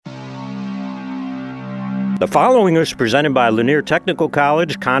The following is presented by Lanier Technical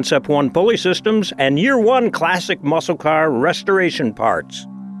College, Concept One Pulley Systems, and Year One Classic Muscle Car Restoration Parts.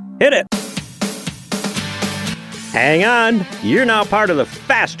 Hit it! Hang on, you're now part of the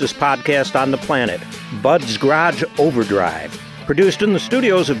fastest podcast on the planet, Bud's Garage Overdrive. Produced in the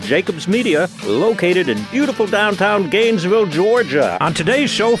studios of Jacobs Media, located in beautiful downtown Gainesville, Georgia. On today's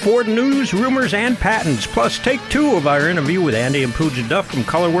show, Ford news, rumors, and patents, plus take two of our interview with Andy and Pooja Duff from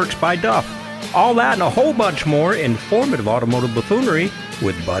Colorworks by Duff. All that and a whole bunch more informative automotive buffoonery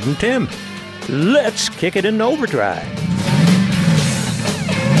with Bud and Tim. Let's kick it into overdrive.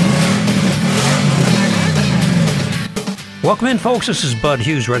 Welcome in, folks. This is Bud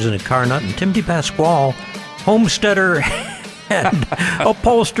Hughes, resident car nut, and Tim DePasquale, homesteader and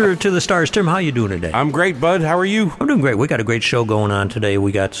upholsterer to the stars. Tim, how you doing today? I'm great, Bud. How are you? I'm doing great. We got a great show going on today.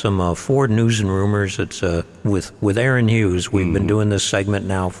 We got some Ford news and rumors. It's with Aaron Hughes. We've been doing this segment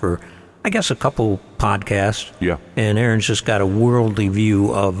now for, I guess, a couple podcasts. Yeah. And Aaron's just got a worldly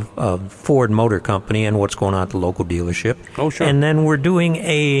view of Ford Motor Company and what's going on at the local dealership. Oh, sure. And then we're doing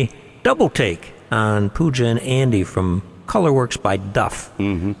a double take on Pooja and Andy from Colorworks by Duff.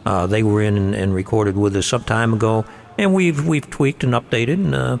 Mm-hmm. They were in and recorded with us some time ago, and we've tweaked and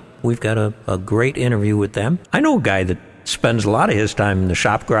updated, and we've got a great interview with them. I know a guy that spends a lot of his time in the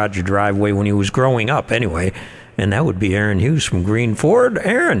shop garage or driveway when he was growing up anyway, and that would be Aaron Hughes from Green Ford.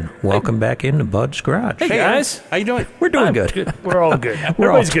 Aaron, welcome back into Bud's Garage. Hey, guys. How you doing? We're doing good. We're all good.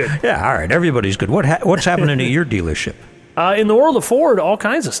 Everybody's good. Yeah, all right. Everybody's good. What's happening at your dealership? In the world of Ford, all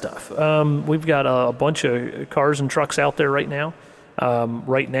kinds of stuff. We've got a bunch of cars and trucks out there right now.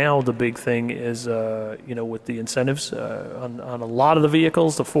 Right now, the big thing is, with the incentives on a lot of the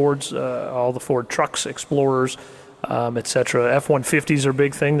vehicles, the Fords, all the Ford trucks, Explorers, etc. F-150s are a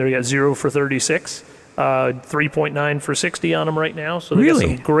big thing. They got 0 for 36, 3.9 for 60 on them right now. So they got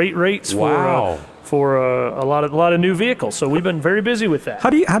some great rates for a lot of new vehicles. So we've been very busy with that. How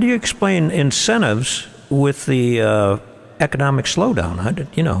do you explain incentives with the economic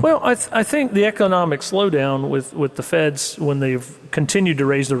slowdown? Well, I think the economic slowdown with the feds, when they've continued to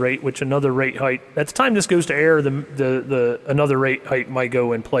raise the rate, which another rate hike, at the time this goes to air, the another rate hike might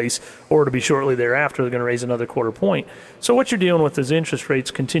go in place, or to be shortly thereafter, they're going to raise another quarter point. So what you're dealing with is interest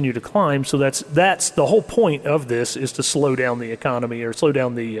rates continue to climb. So that's the whole point of this, is to slow down the economy, or slow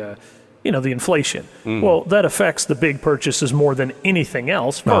down the the inflation. Well, that affects the big purchases more than anything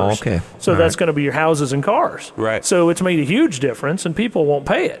else first. Oh, okay. So that's going to be your houses and cars. Right. So it's made a huge difference, and people won't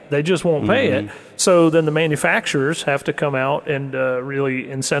pay it. They just won't pay it. So then the manufacturers have to come out and really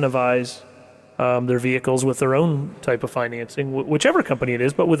incentivize their vehicles with their own type of financing, whichever company it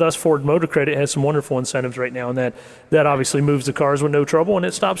is. But with us, Ford Motor Credit has some wonderful incentives right now, and that obviously moves the cars with no trouble, and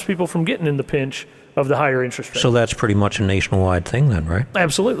it stops people from getting in the pinch of the higher interest rate. So that's pretty much a nationwide thing then, right?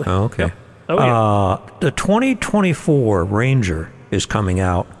 Absolutely. Oh, okay. Yep. Oh, yeah. The 2024 Ranger is coming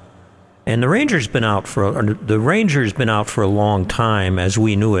out, and the Ranger's been out for a long time as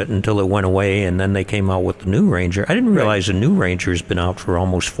we knew it, until it went away, and then they came out with the new Ranger. I didn't realize the new Ranger's been out for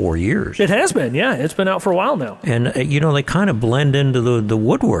almost 4 years. It has been, yeah. It's been out for a while now. And, they kind of blend into the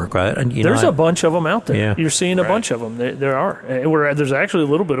woodwork, right? And, there's a bunch of them out there. Yeah. You're seeing a bunch of them. There are. There's actually a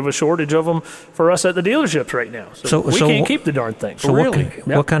little bit of a shortage of them for us at the dealerships right now. So we can't keep the darn thing. So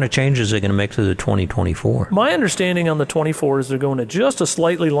what kind of changes are they going to make to the 2024? My understanding on the 24 is they're going to just a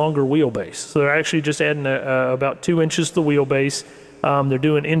slightly longer wheelbase. So they're actually just adding about 2 inches to the wheelbase. They're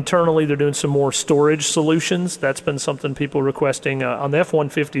doing some more storage solutions. That's been something people requesting. On the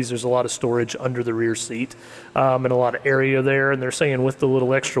F-150s, there's a lot of storage under the rear seat and a lot of area there. And they're saying with the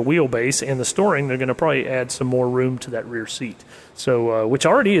little extra wheelbase and the storing, they're going to probably add some more room to that rear seat. So, which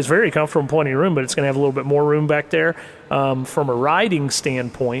already is very comfortable, plenty of room, but it's going to have a little bit more room back there. From a riding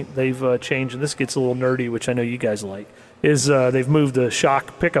standpoint, they've changed, and this gets a little nerdy, which I know you guys like, is they've moved the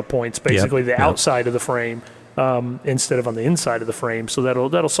shock pickup points, basically the outside of the frame, instead of on the inside of the frame. So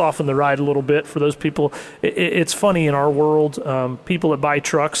that'll soften the ride a little bit for those people. It's funny, in our world, people that buy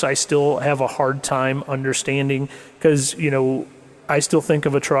trucks, I still have a hard time understanding, because, I still think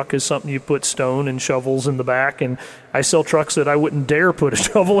of a truck as something you put stone and shovels in the back, and I sell trucks that I wouldn't dare put a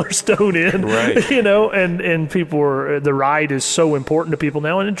shovel or stone in, right. And people the ride is so important to people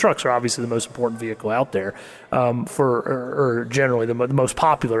now, and trucks are obviously the most important vehicle out there, or generally the most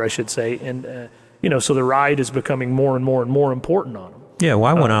popular, I should say, and so the ride is becoming more and more and more important on them. Yeah,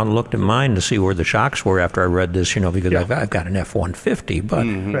 well, I went out and looked at mine to see where the shocks were after I read this, because I've got an F-150.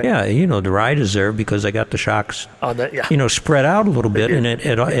 But, the ride is there because I got the shocks, spread out a little bit, and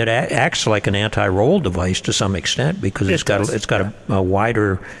it acts like an anti-roll device to some extent, because it's got a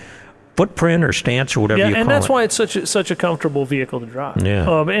wider footprint or stance or whatever you call it. Yeah, and that's why it's such a comfortable vehicle to drive.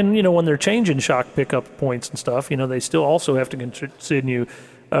 Yeah. And, when they're changing shock pickup points and stuff, they still also have to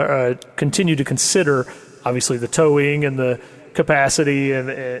continue to consider, obviously, the towing and the capacity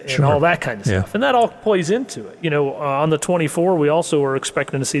and Sure. all that kind of stuff. Yeah. And that all plays into it. On the 24, we also are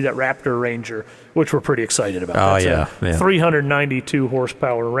expecting to see that Raptor Ranger, which we're pretty excited about. Oh, That's a 392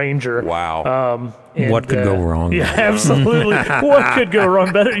 horsepower Ranger. Wow. What could go wrong? Yeah, absolutely. What could go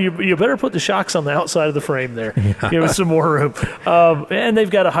wrong? You better put the shocks on the outside of the frame there. Give us some more room. And they've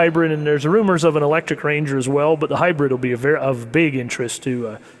got a hybrid, and there's rumors of an electric Ranger as well. But the hybrid will be of big interest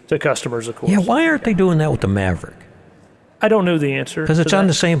to customers, of course. Yeah, why aren't they doing that with the Maverick? I don't know the answer. Because it's on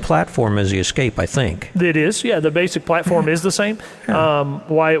the same platform as the Escape, I think. It is, yeah. The basic platform is the same.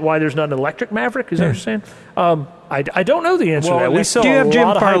 Why there's not an electric Maverick? Is that what you're saying? I don't know the answer to that. We sell Do you have a Jim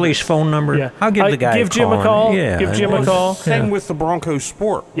lot of Farley's hybrids. phone number? Yeah. I'll give the guy give a Jim call. a call. Yeah. Give Jim a call. Same with the Bronco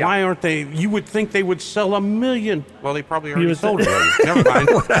Sport. Yeah. Why aren't they? You would think they would sell 1 million. Well, they probably already would sold it. Never mind.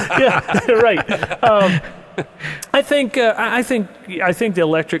 Yeah, right. I think the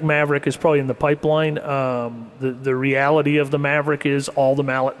electric Maverick is probably in the pipeline. The reality of the Maverick is all the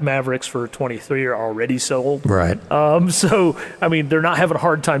Mavericks for 23 are already sold. Right. So they're not having a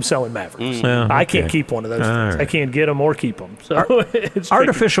hard time selling Mavericks. Yeah, I okay. can't keep one of those things. Right. I can't get them or keep them. So it's tricky.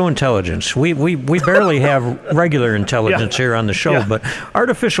 Artificial intelligence. We barely have regular intelligence here on the show, but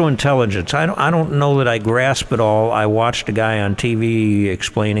artificial intelligence, I don't know that I grasp it all. I watched a guy on TV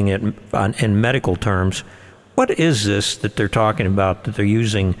explaining it in medical terms. What is this that they're talking about, that they're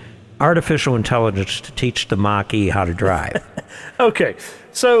using artificial intelligence to teach the Mach-E how to drive? Okay,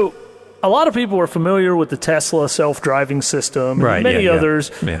 so a lot of people are familiar with the Tesla self-driving system, Right, and many yeah.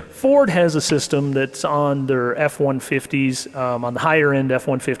 others. Yeah. Ford has a system that's on their F-150s, on the higher-end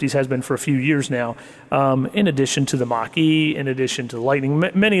F-150s, has been for a few years now, in addition to the Mach-E, in addition to the Lightning,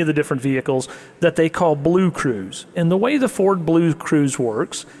 many of the different vehicles that they call Blue Cruise. And the way the Ford Blue Cruise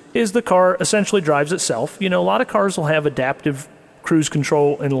works is the car essentially drives itself. A lot of cars will have adaptive cruise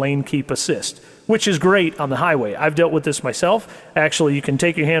control and lane keep assist, which is great on the highway. I've dealt with this myself. Actually, you can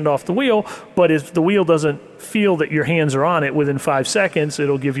take your hand off the wheel, but if the wheel doesn't feel that your hands are on it within 5 seconds,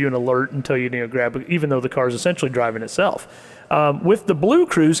 it'll give you an alert and tell you to grab it, even though the car is essentially driving itself. With the Blue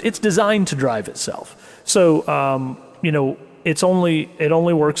Cruise, it's designed to drive itself. So, it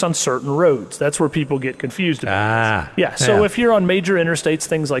only works on certain roads. That's where people get confused about it. Yeah, so if you're on major interstates,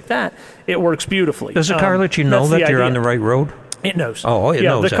 things like that, it works beautifully. Does the car let you know that you're on the right road? It knows. Oh, it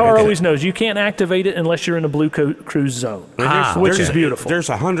knows. The car always knows. You can't activate it unless you're in a Blue Cruise zone, which is beautiful. There's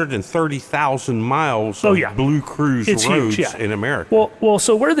 130,000 miles of Blue Cruise roads in America. Well,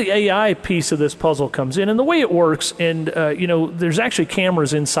 so where the AI piece of this puzzle comes in, and the way it works, and there's actually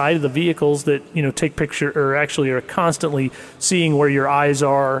cameras inside of the vehicles that take picture, or actually are constantly seeing where your eyes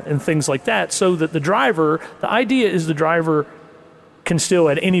are and things like that, so that the idea is the driver can still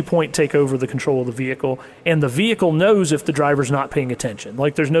at any point take over the control of the vehicle, and the vehicle knows if the driver's not paying attention.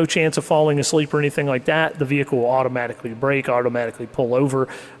 Like, there's no chance of falling asleep or anything like that. The vehicle will automatically brake, automatically pull over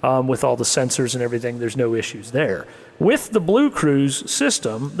with all the sensors and everything. There's no issues there. With the Blue Cruise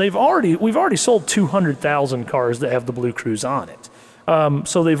system, we've already sold 200,000 cars that have the Blue Cruise on it.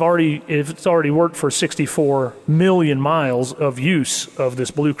 So it's already worked for 64 million miles of use of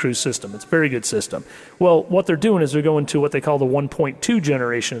this Blue Cruise system. It's a very good system. Well, what they're doing is they're going to what they call the 1.2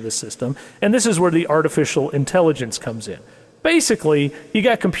 generation of this system, and this is where the artificial intelligence comes in. Basically, you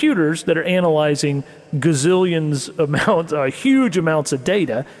got computers that are analyzing huge amounts of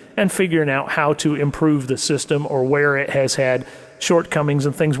data and figuring out how to improve the system or where it has had shortcomings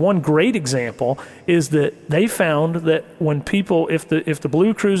and things. One great example is that they found that when people, if the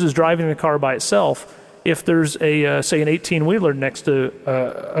Blue Cruise is driving the car by itself, if there's say an 18-wheeler next to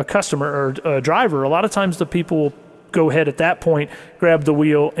a customer or a driver, a lot of times the people will go ahead at that point, grab the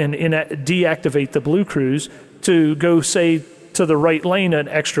wheel, and deactivate the Blue Cruise to go, say, to the right lane an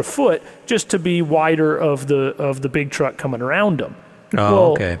extra foot, just to be wider of the big truck coming around them.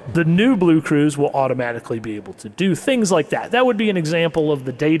 Okay. The new Blue Cruise will automatically be able to do things like that. That would be an example of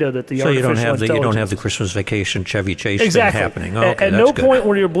the data that the artificial intelligence... So you don't have the Christmas Vacation Chevy Chase thing happening. At no point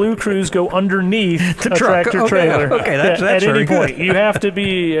will your Blue Cruise go underneath the tractor trailer. Okay, that's at any very point. good. You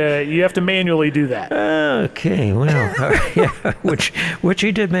have to manually do that. Okay, well, which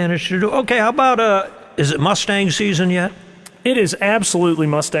he did manage to do. Okay, how about is it Mustang season yet? It is absolutely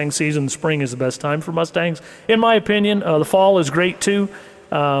Mustang season. Spring is the best time for Mustangs, in my opinion. The fall is great too,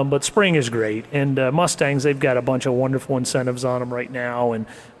 but spring is great. And Mustangs, they've got a bunch of wonderful incentives on them right now. And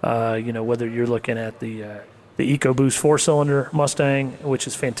whether you're looking at the EcoBoost 4-cylinder Mustang, which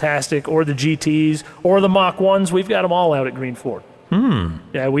is fantastic, or the GTs, or the Mach 1s, we've got them all out at Green Ford.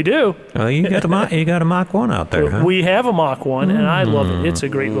 Yeah, we do. You got a Mach 1 out there, huh? We have a Mach 1, and I love it. It's a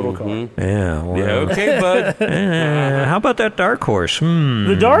great little car. Yeah. Well, Yeah, okay, bud. how about that Dark Horse?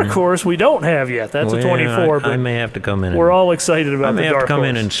 The Dark Horse we don't have yet. That's a 24, but I may have to come in. we're all excited about the Dark Horse. I may have to come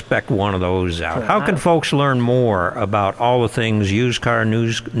in and spec one of those out. How can folks learn more about all the things used cars, and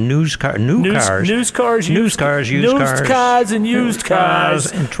used cars,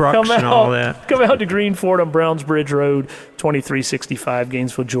 and trucks and all that? Come out to Green Ford on Browns Bridge Road, 2365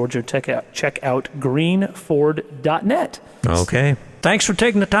 Gainesville, Georgia. Check out greenford.net. Okay. Thanks for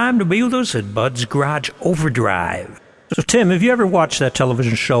taking the time to be with us at Bud's Garage Overdrive. So, Tim, have you ever watched that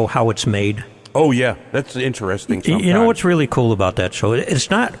television show, How It's Made? Oh, yeah. That's interesting sometimes. You know what's really cool about that show? It's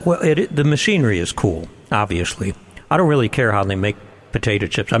not, the machinery is cool, obviously. I don't really care how they make potato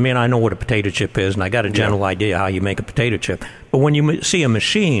chips. I mean, I know what a potato chip is, and I got a general idea how you make a potato chip. But when you see a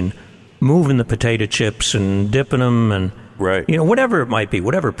machine moving the potato chips and dipping them and, whatever it might be,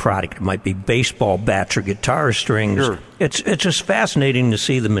 whatever product it might be, baseball bats or guitar strings, it's just fascinating to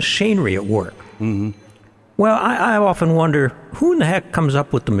see the machinery at work. Mm-hmm. Well, I often wonder, who in the heck comes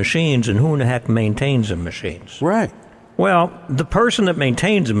up with the machines and who in the heck maintains the machines? Right. Well, the person that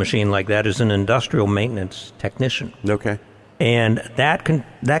maintains a machine like that is an industrial maintenance technician. Okay. And that can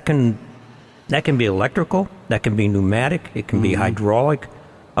be electrical, that can be pneumatic, it can be hydraulic.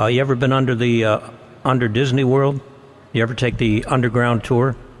 You ever been under Disney World? You ever take the underground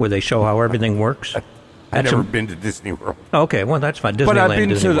tour where they show how everything works? I've never been to Disney World. Okay, well, that's fine. Disneyland, but I've been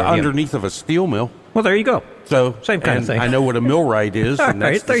Disney to the World, underneath of a steel mill. Well, there you go. So same kind of thing. I know what a millwright is, and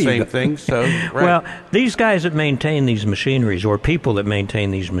that's the same thing. So, well, these guys that maintain these machineries, or people that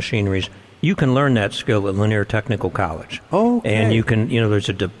maintain these machineries, you can learn that skill at Lanier Technical College. Okay. And you can, there's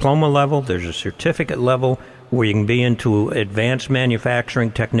a diploma level, there's a certificate level where you can be into advanced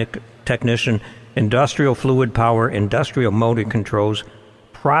manufacturing technician, industrial fluid power, industrial motor controls,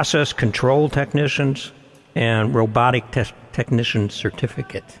 process control technicians, and robotic technician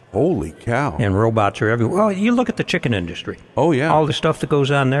certificate. Holy cow. And robots are everywhere. Well, you look at the chicken industry. Oh, yeah. All the stuff that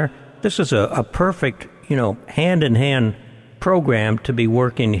goes on there. This is a perfect, hand-in-hand program to be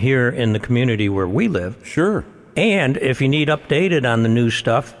working here in the community where we live. Sure. And if you need updated on the new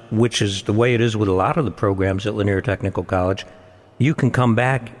stuff, which is the way it is with a lot of the programs at Lanier Technical College, you can come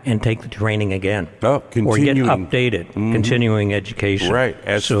back and take the training again. Oh, continuing. Or get updated, continuing education. Right,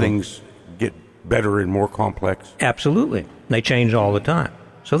 as things get better and more complex. Absolutely. They change all the time.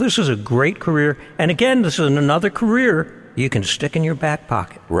 So this is a great career. And again, this is another career you can stick in your back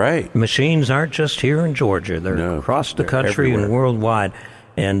pocket. Right. Machines aren't just here in Georgia. They're across the country and worldwide.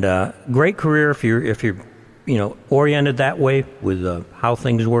 And great career if you're oriented that way with how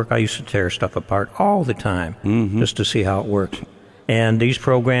things work. I used to tear stuff apart all the time just to see how it works. And these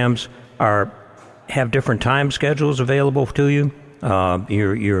programs have different time schedules available to you.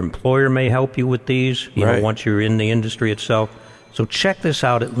 Your employer may help you with these, once you're in the industry itself. So check this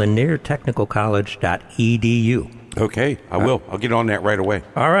out at laniertechnicalcollege.edu. Okay, I will. I'll get on that right away.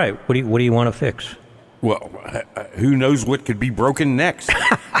 All right. What do you want to fix? Well, who knows what could be broken next?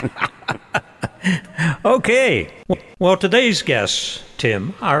 Okay. Well, today's guests,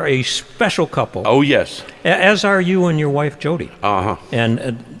 Tim, are a special couple. Oh, yes. As are you and your wife, Jody. Uh-huh.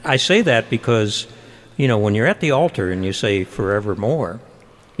 And I say that because, when you're at the altar and you say forevermore,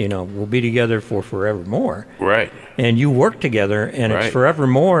 we'll be together for forevermore. Right. And you work together, and it's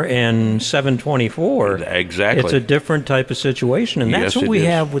forevermore and 724. Exactly. It's a different type of situation. And that's what we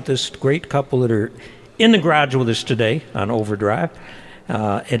have with this great couple that are in the garage with us today on Overdrive.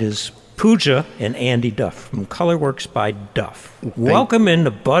 It is Pooja and Andy Duff from Colorworks by Duff. Welcome into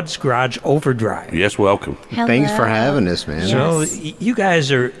Bud's Garage Overdrive. Yes, welcome. Hello. Thanks for having us, man. So you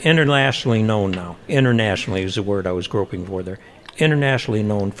guys are internationally known now. Internationally is the word I was groping for there. Internationally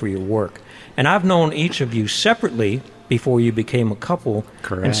known for your work. And I've known each of you separately before you became a couple.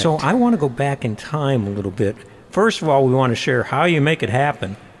 Correct. And so I want to go back in time a little bit. First of all, we want to share how you make it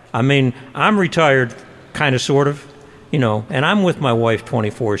happen. I mean, I'm retired, kind of, sort of, and I'm with my wife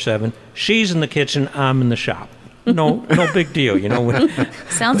 24/7. She's in the kitchen, I'm in the shop. No big deal,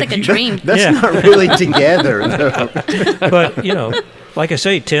 Sounds like a dream. That's not really together, though. But, like I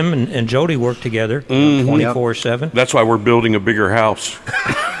say, Tim and Jody work together 24/7. That's why we're building a bigger house.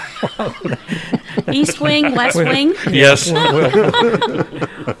 East wing, west wing. Yes.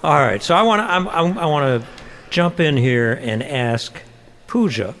 All right. So I want to jump in here and ask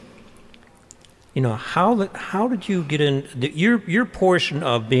Pooja. How did you get in? Your portion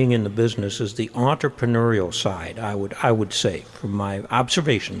of being in the business is the entrepreneurial side. I would say from my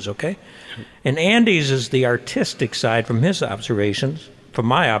observations. Okay, and Andy's is the artistic side from his observations, from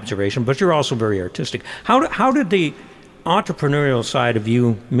my observation. But you're also very artistic. How did the entrepreneurial side of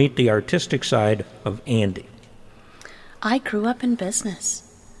you meet the artistic side of Andy? I grew up in business.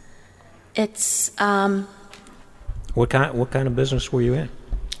 It's What kind of business were you in?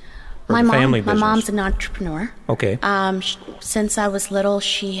 Or my family business? mom's an entrepreneur. Okay. Since I was little,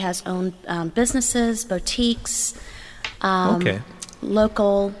 she has owned businesses, boutiques, Okay.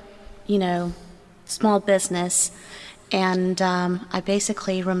 local, small business. And I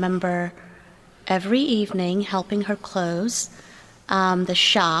basically remember every evening helping her close the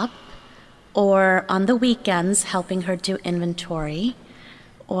shop, or on the weekends helping her do inventory,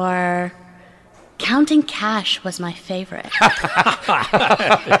 or counting cash was my favorite.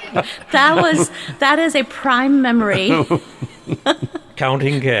 That is a prime memory.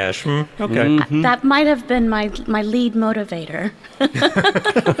 Counting cash. Okay. Mm-hmm. That might have been my lead motivator.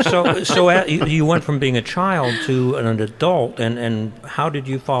 So you went from being a child to an adult, and how did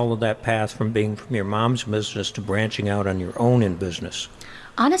you follow that path from your mom's business to branching out on your own in business?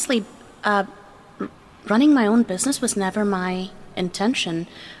 Honestly, running my own business was never my intention.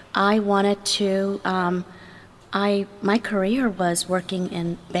 I wanted to, my career was working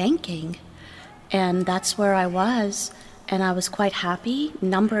in banking, and that's where I was, and I was quite happy.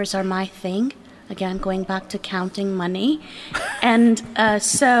 Numbers are my thing, again, going back to counting money. And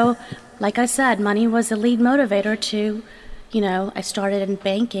so, like I said, money was the lead motivator to, I started in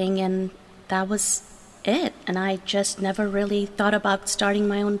banking, and that was it. And I just never really thought about starting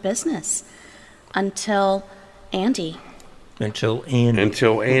my own business until Andy. Until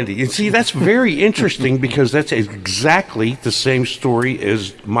Andy. You see, that's very interesting because that's exactly the same story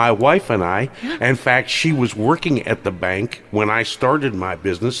as my wife and I. In fact, she was working at the bank when I started my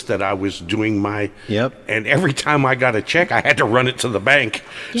business that I was doing my... Yep. And every time I got a check, I had to run it to the bank.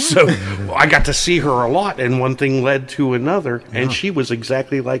 Yeah. So I got to see her a lot, and one thing led to another. And she was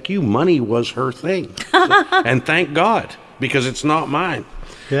exactly like you. Money was her thing. And thank God, because it's not mine.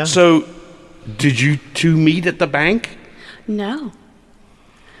 Yeah. So did you two meet at the bank? No.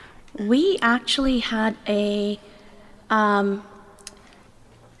 We actually had a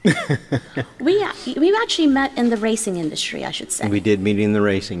we actually met in the racing industry, I should say. We did meet in the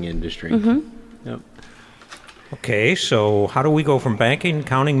racing industry. Mm-hmm. Yep. Okay, so how do we go from banking,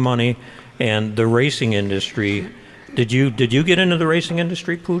 counting money, and the racing industry? Did you get into the racing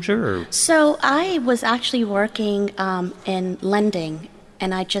industry, Pooja? Or? So I was actually working in lending,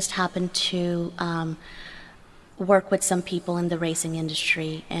 and I just happened to work with some people in the racing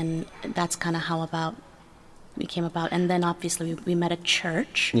industry, and that's kind of how we came about. And then obviously we met at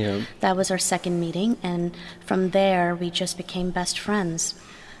church. Yeah. That was our second meeting, and from there we just became best friends.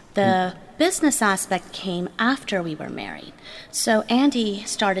 The business aspect came after we were married. So Andy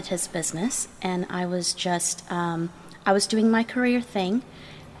started his business, and I was just I was doing my career thing,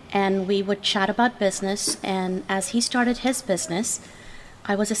 and we would chat about business. And as he started his business,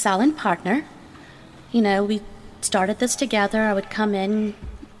 I was a silent partner. We started this together. I would come in,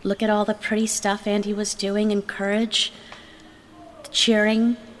 look at all the pretty stuff Andy was doing, encourage,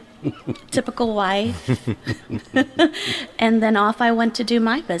 cheering, typical wife. And then off I went to do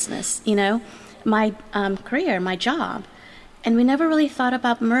my business, my career, my job. And we never really thought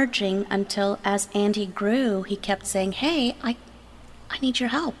about merging until as Andy grew, he kept saying, hey, I need your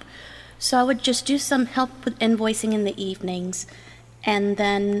help. So I would just do some help with invoicing in the evenings. And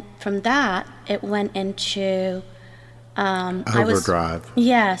then from that, it went into... Overdrive.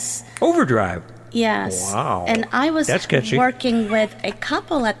 Yes. Overdrive? Yes. Wow. And I was That's catchy. working with a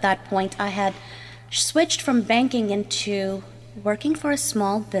couple at that point. I had switched from banking into working for a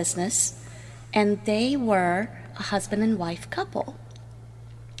small business, and they were a husband and wife couple.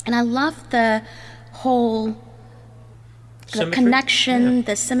 And I loved the whole the connection,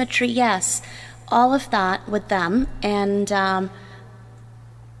 the symmetry, yes, all of that with them. And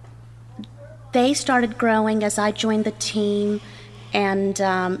they started growing as I joined the team, and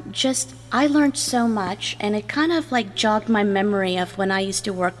I learned so much, and it kind of like jogged my memory of when I used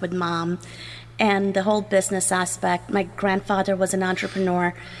to work with Mom and the whole business aspect. My grandfather was an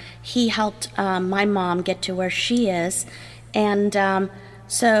entrepreneur. He helped my mom get to where she is, and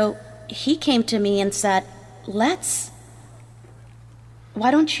so he came to me and said, why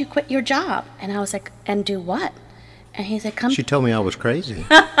don't you quit your job? And I was like, and do what? And he said, come. She told me I was crazy.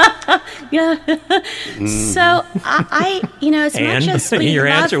 Yeah. So I as much as we your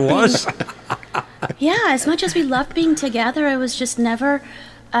loved answer was? Yeah, as much as we loved being together, it was just never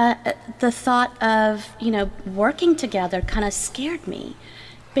the thought of, working together kind of scared me,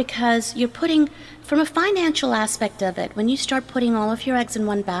 because you're putting, from a financial aspect of it, when you start putting all of your eggs in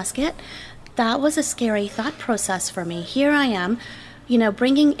one basket, that was a scary thought process for me. Here I am,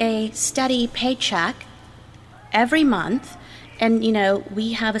 bringing a steady paycheck, every month. And,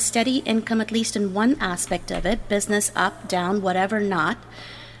 we have a steady income, at least in one aspect of it, business up, down, whatever not.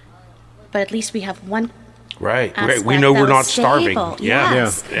 But at least we have one Right. aspect We know that we're not was starving. stable. Yeah.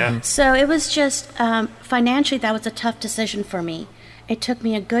 Yes. Yeah. So it was just, financially, that was a tough decision for me. It took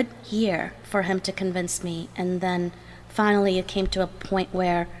me a good year for him to convince me. And then finally it came to a point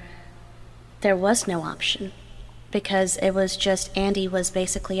where there was no option. Because it was just, Andy was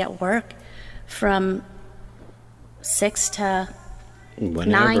basically at work from 6 to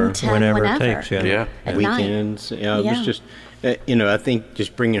 9, 10, whenever whenever. it takes, Yeah. At Weekends. night. It was just, I think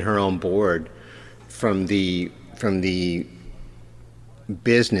just bringing her on board from the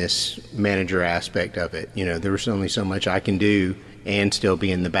business manager aspect of it. There was only so much I can do and still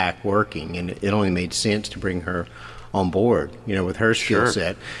be in the back working, and it only made sense to bring her on board. With her skill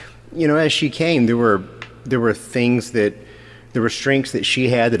set. As she came, there were things that. There were strengths that she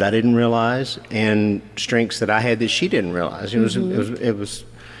had that I didn't realize, and strengths that I had that she didn't realize. It was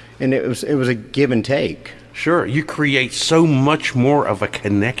a give and take. Sure, you create so much more of a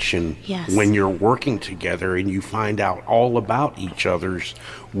connection Yes. when you're working together, and you find out all about each other's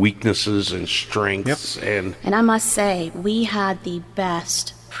weaknesses and strengths. And I must say, we had the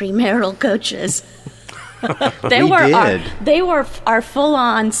best premarital coaches. They were our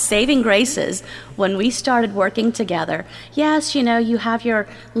full-on saving graces when we started working together. Yes, you have your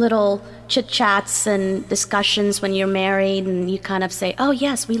little chit-chats and discussions when you're married, and you kind of say, oh,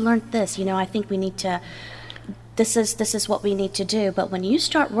 yes, we learned this. I think we need to, this is what we need to do. But when you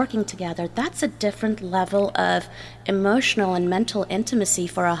start working together, that's a different level of emotional and mental intimacy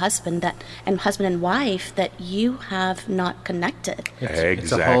for a husband and wife that you have not connected. Exactly.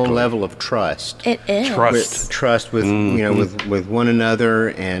 It's a whole level of trust. It is. Trust. With with one another,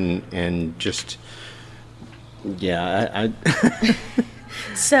 and just I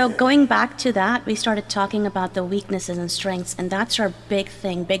So going back to that, we started talking about the weaknesses and strengths, and that's our big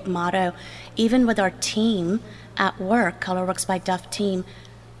thing, big motto. Even with our team at work, Color Works by Duff team,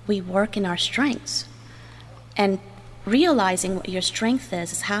 we work in our strengths. And realizing what your strength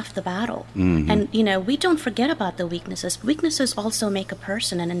is half the battle. And, we don't forget about the weaknesses. Weaknesses also make a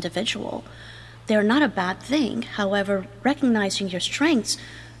person, an individual. They're not a bad thing. However, recognizing your strengths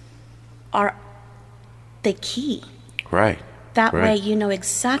are the key. Right. That way you know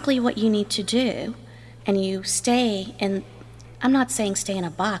exactly what you need to do, and you stay in, I'm not saying stay in a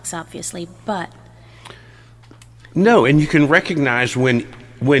box, obviously, but... No, and you can recognize when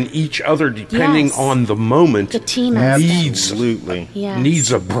each other, depending Yes. on the moment, The team needs Yes.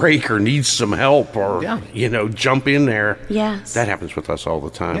 needs a break or needs some help or, jump in there. Yes. That happens with us all the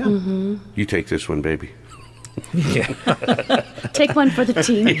time. Yeah. Mm-hmm. You take this one, baby. Take one for the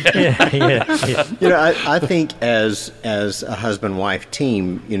team. I think as a husband-wife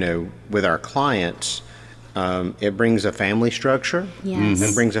team, with our clients, it brings a family structure. Yes.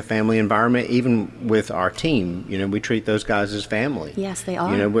 And brings a family environment. Even with our team, we treat those guys as family. Yes, they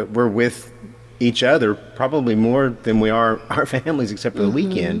are. We're with each other probably more than we are our families, except for the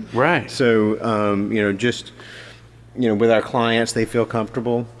weekend. Right. So, with our clients, they feel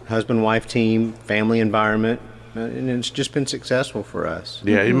comfortable. Husband-wife team, family environment, and it's just been successful for us.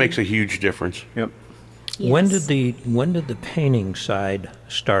 Yeah, it makes a huge difference. Yep. Yes. When did the painting side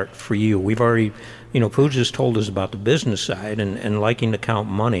start for you? We've already, Pooja's told us about the business side and liking to count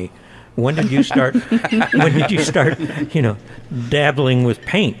money. When did you start? Dabbling with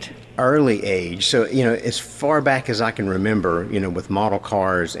paint? Early age. So, as far back as I can remember, with model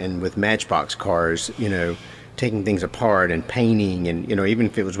cars and with Matchbox cars, taking things apart and painting, and even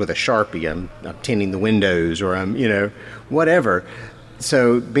if it was with a Sharpie, I'm tinting the windows, or I'm whatever.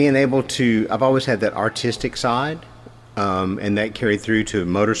 So being able to, I've always had that artistic side, and that carried through to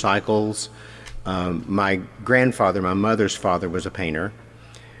motorcycles. My grandfather, my mother's father, was a painter.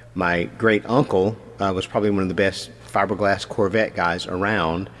 My great uncle was probably one of the best fiberglass Corvette guys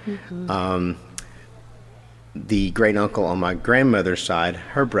around. The great uncle on my grandmother's side,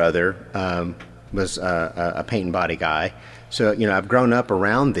 her brother, was a paint and body guy. So, I've grown up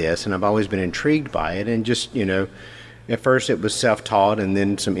around this, and I've always been intrigued by it. And just, at first it was self-taught, and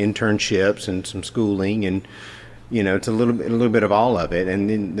then some internships and some schooling, and, it's a little bit of all of it. And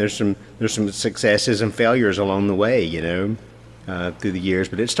then there's some successes and failures along the way, through the years.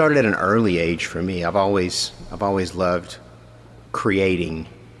 But it started at an early age for me. I've always loved creating.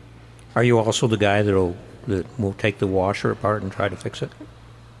 Are you also the guy that will take the washer apart and try to fix it?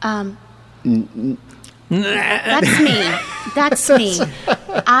 That's me.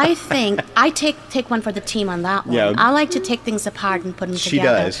 I think I take one for the team on that one. Yeah. I like to take things apart and put them She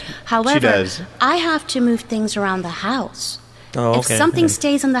together. does. However, She does. I have to move things around the house. Oh, If okay. something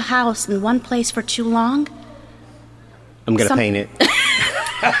stays in the house in one place for too long, I'm going to paint it.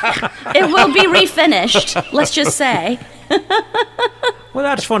 It will be refinished, let's just say. Well,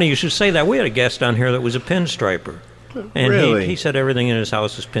 that's funny you should say that. We had a guest on here that was a pinstriper. And Really? he said everything in his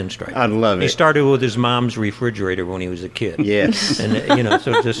house is pinstripe. I'd love it. He started with his mom's refrigerator when he was a kid. Yes. And,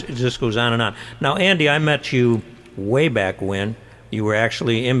 so it just goes on and on. Now, Andy, I met you way back when. You were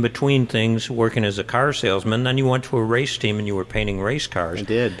actually in between things working as a car salesman. Then you went to a race team and you were painting race cars. I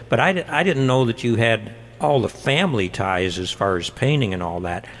did. But I didn't know that you had all the family ties as far as painting and all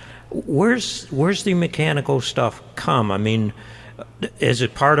that. Where's the mechanical stuff come? I mean, is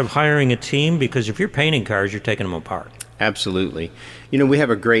it part of hiring a team? Because if you're painting cars, you're taking them apart. Absolutely. We have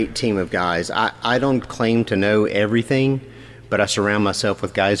a great team of guys. I don't claim to know everything, but I surround myself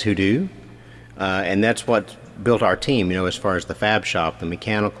with guys who do. And that's what built our team, as far as the fab shop, the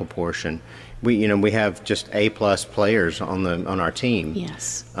mechanical portion. We have just A-plus players on our team.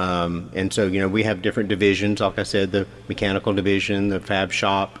 Yes. And so, we have different divisions. Like I said, the mechanical division, the fab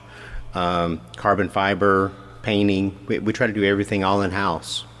shop, carbon fiber, painting. We try to do everything all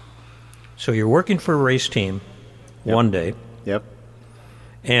in-house. So you're working for a race team one day. Yep.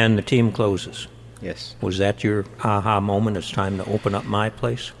 And the team closes. Yes. Was that your aha moment? It's time to open up my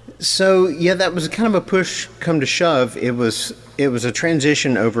place? So, yeah, that was kind of a push come to shove. It was a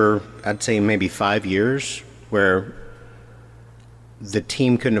transition over, I'd say, maybe 5 years, where the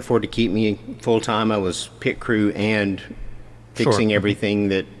team couldn't afford to keep me full-time. I was pit crew and fixing everything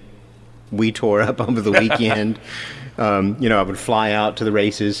that we tore up over the weekend. I would fly out to the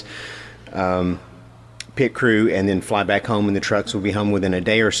races, pit crew, and then fly back home, and the trucks would be home within a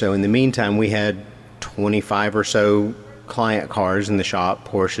day or so. In the meantime, we had 25 or so client cars in the shop,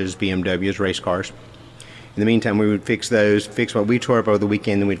 Porsches, BMWs, race cars. In the meantime, we would fix what we tore up over the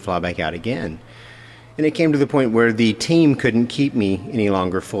weekend, and we'd fly back out again. And it came to the point where the team couldn't keep me any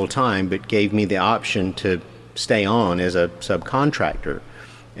longer full-time, but gave me the option to stay on as a subcontractor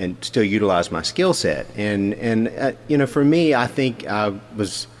and still utilize my skill set. And for me, I think I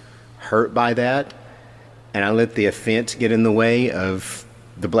was hurt by that, and I let the offense get in the way of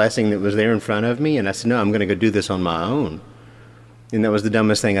the blessing that was there in front of me, and I said, no, I'm going to go do this on my own. And that was the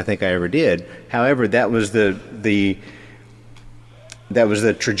dumbest thing I think I ever did. However, that was the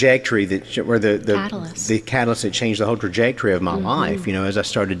trajectory the catalyst that changed the whole trajectory of my life. As I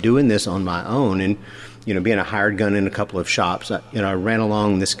started doing this on my own, and being a hired gun in a couple of shops, I ran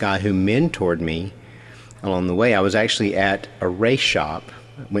along this guy who mentored me along the way. I was actually at a race shop.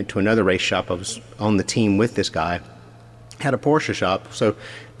 I went to another race shop. I was on the team with this guy. Had a Porsche shop, so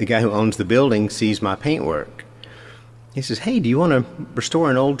the guy who owns the building sees my paintwork. He says, hey, do you want to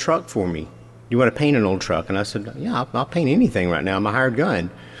restore an old truck for me? Do you want to paint an old truck? And I said, yeah, I'll paint anything right now. I'm a hired gun.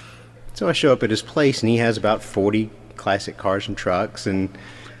 So I show up at his place, and he has about 40 classic cars and trucks, and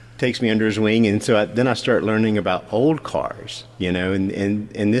takes me under his wing. And so then I start learning about old cars,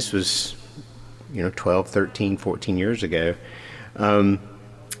 and this was, 12, 13, 14 years ago.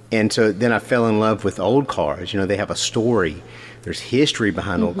 And so then I fell in love with old cars. They have a story. There's history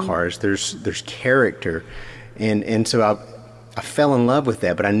behind old cars. There's character. And so I fell in love with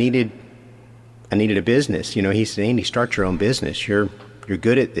that, but I needed a business. He said, Andy, start your own business. You're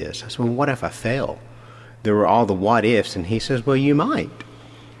good at this. I said, well, what if I fail? There were all the what ifs, and he says, well, you might,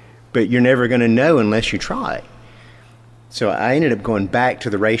 but you're never going to know unless you try. So I ended up going back to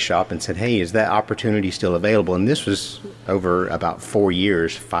the race shop and said, hey, is that opportunity still available? And this was over about 5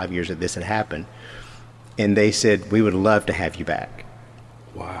 years that this had happened. And they said, we would love to have you back.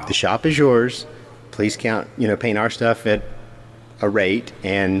 Wow. The shop is yours. Please paint our stuff at a rate,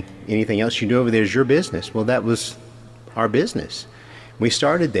 and anything else you do over there is your business. Well, that was our business. We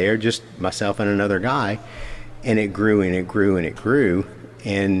started there, just myself and another guy, and it grew and it grew and it grew.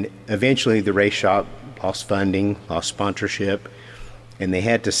 And eventually the race shop lost funding, lost sponsorship, and they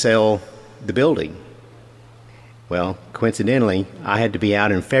had to sell the building. Well, coincidentally, I had to be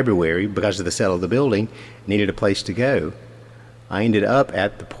out in February because of the sale of the building, needed a place to go. I ended up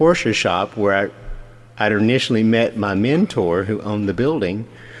at the Porsche shop where I'd initially met my mentor who owned the building.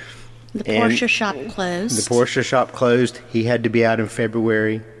 The Porsche shop closed. The Porsche shop closed. He had to be out in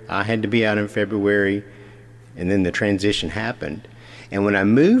February. I had to be out in February. And then the transition happened. And when I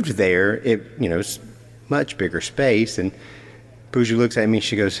moved there, it's much bigger space. And Pooja looks at me,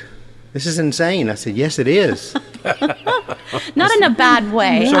 she goes, this is insane. I said, yes, it is. Not in a bad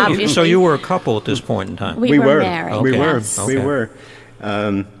way, obviously. So you were a couple at this point in time? We were married. Okay. Yes. We were.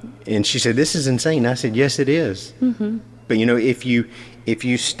 And she said, this is insane. I said, yes, it is. Mm-hmm. But, if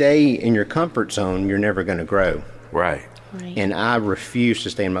you stay in your comfort zone, you're never going to grow. Right. Right. And I refuse to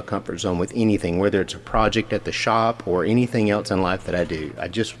stay in my comfort zone with anything, whether it's a project at the shop or anything else in life that I do. I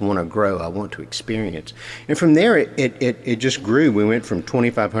just want to grow. I want to experience. And from there, it just grew. We went from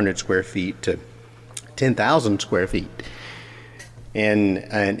 2,500 square feet to 10,000 square feet.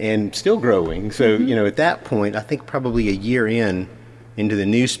 And still growing. So, at that point, I think probably a year into the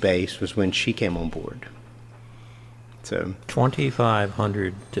new space was when she came on board. So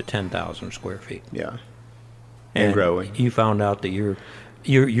 2,500 to 10,000 square feet. Yeah. And growing. You found out that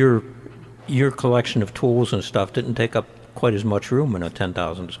your collection of tools and stuff didn't take up quite as much room in a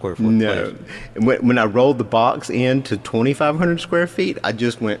 10,000 square foot No. place. When I rolled the box into 2,500 square feet, I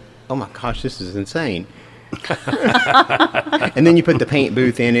just went, oh my gosh, this is insane. And then you put the paint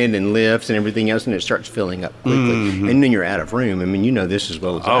booth in it and lifts and everything else, and it starts filling up quickly. And then you're out of room. I mean, you know this as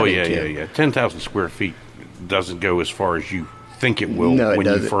well as I do. Yeah. 10,000 square feet doesn't go as far as you think it will when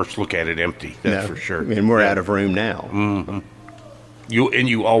you first look at it empty. That's for sure. And we're out of room now. Mm-hmm.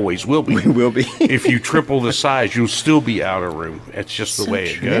 You always will be. We will be. If you triple the size, you'll still be out of room. It's just the way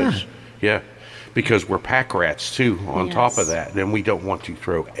it goes. Yeah. Because we're pack rats too. On top of that, and we don't want to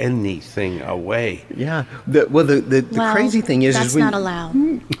throw anything away. Yeah. The crazy thing is, that's not allowed.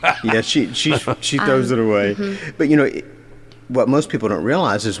 Yeah, she throws it away. But what most people don't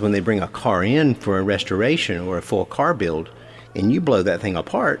realize is when they bring a car in for a restoration or a full car build, and you blow that thing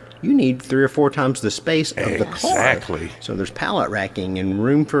apart, you need 3 or 4 times the space of the car. Exactly. So there's pallet racking and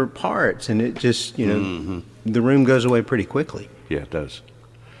room for parts, and it just, the room goes away pretty quickly. Yeah, it does.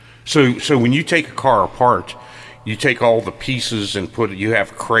 So when you take a car apart, you take all the pieces and you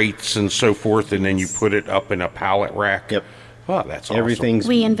have crates and so forth, and then you put it up in a pallet rack. Yep. Oh, that's awesome. Everything's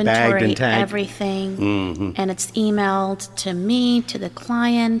we bagged inventory and tagged. everything, and it's emailed to me, to the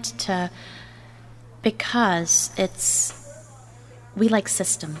client, because we like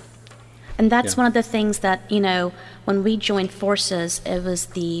system. And that's one of the things that, when we joined forces, it was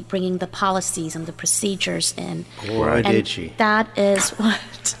bringing the policies and the procedures in. Boy, did she. That is what.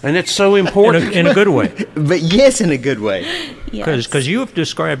 And it's so important. In a good way. But yes, in a good way. Because you have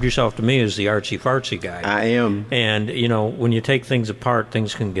described yourself to me as the artsy-fartsy guy. I am. And, when you take things apart,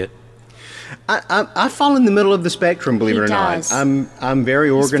 things can get... I fall in the middle of the spectrum, believe it or does. not. I'm very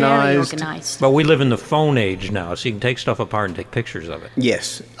organized. But we live in the phone age now, so you can take stuff apart and take pictures of it.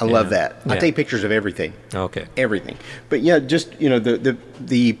 Yes, I love that. I take pictures of everything. Okay. Everything. But yeah, just,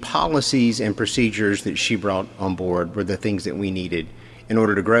 the policies and procedures that she brought on board were the things that we needed in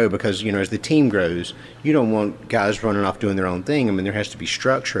order to grow, because, as the team grows, you don't want guys running off doing their own thing. I mean, there has to be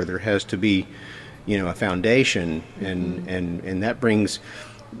structure. There has to be, a foundation, and that brings...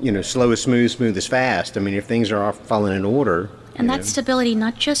 slow is smooth, smooth is fast. I mean, if things are falling in order. And that stability,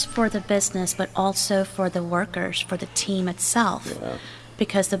 not just for the business, but also for the workers, for the team itself. Yeah.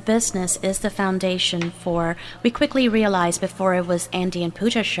 Because the business is the foundation we quickly realized before it was Andy and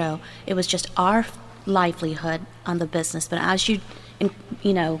Pooja's show, it was just our livelihood on the business. But as you,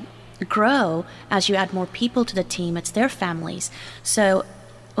 grow, as you add more people to the team, it's their families. So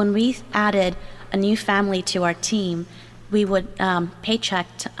when we added a new family to our team, we would paycheck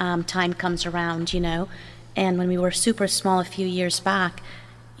time comes around, and when we were super small a few years back,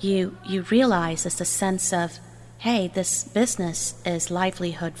 you realize it's a sense of, hey, this business is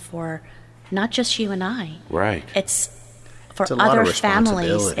livelihood for not just you and I. Right. It's for other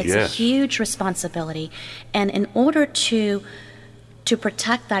families. It's a huge responsibility, and in order to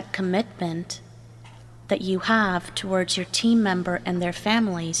protect that commitment that you have towards your team member and their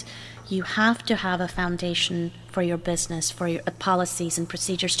families, you have to have a foundation for your business, for your policies and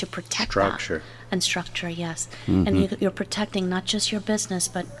procedures to protect structure. That. And structure, yes. And you're protecting not just your business,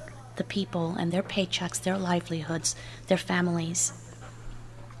 but the people and their paychecks, their livelihoods, their families.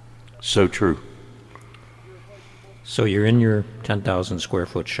 So true. So you're in your 10,000 square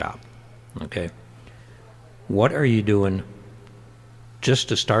foot shop, okay? What are you doing just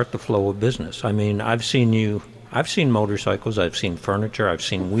to start the flow of business? I mean, I've seen motorcycles, I've seen furniture, I've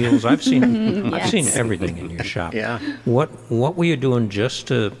seen wheels, I've seen everything in your shop. Yeah. What were you doing just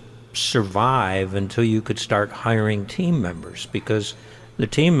to survive until you could start hiring team members? Because the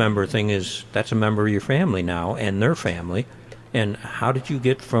team member thing that's a member of your family now and their family. And how did you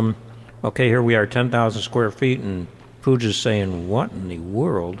get from, okay, here we are, 10,000 square feet, and Pooja's saying, what in the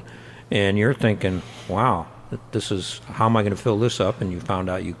world? And you're thinking, wow, how am I going to fill this up? And you found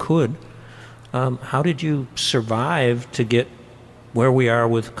out you could. How did you survive to get where we are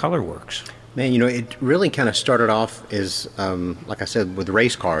with ColorWorks? Man, it really kind of started off as, like I said, with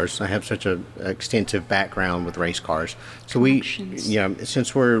race cars. I have such an extensive background with race cars. So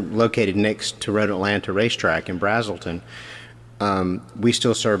since we're located next to Road Atlanta Racetrack in Brazelton, we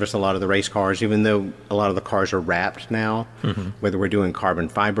still service a lot of the race cars, even though a lot of the cars are wrapped now. Whether we're doing carbon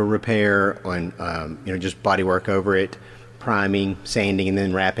fiber repair and just body work over it, priming, sanding, and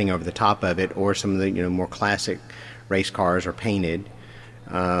then wrapping over the top of it, or some of the more classic race cars are painted.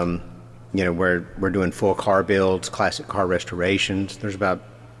 We're doing full car builds, classic car restorations. There's about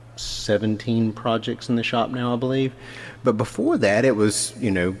 17 projects in the shop now, I believe. But before that, it was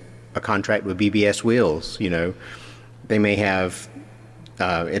a contract with BBS Wheels. They may have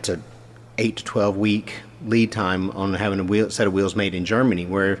it's a 8 to 12 week lead time on having a set of wheels made in Germany,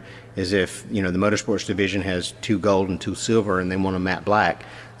 whereas if the motorsports division has 2 gold and 2 silver and they want a matte black,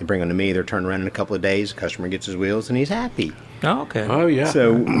 they bring them to me. They're turned around in a couple of days. The customer gets his wheels and he's happy. Oh, okay. Oh, yeah.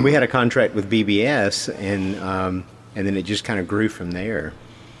 So we had a contract with BBS, and then it just kind of grew from there.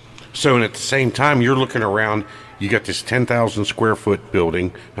 So, and at the same time, you're looking around, you got this 10,000 square foot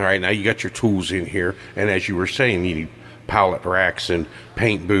building. All right, now you got your tools in here. And as you were saying, you need pallet racks and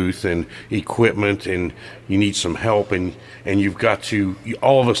paint booth and equipment, and you need some help. And you've got to,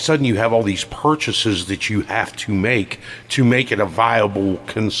 all of a sudden, you have all these purchases that you have to make it a viable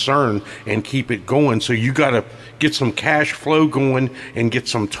concern and keep it going. So you got to get some cash flow going and get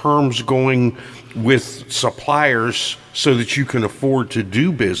some terms going with suppliers so that you can afford to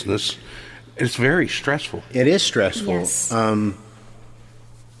do business. It's very stressful. It is stressful. Yes.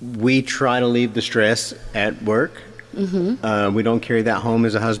 We try to leave the stress at work. We don't carry that home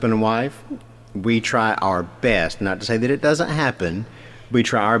as a husband and wife. We try our best, not to say that it doesn't happen. We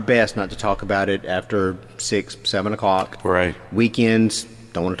try our best not to talk about it after 6, 7 o'clock. Right. Weekends,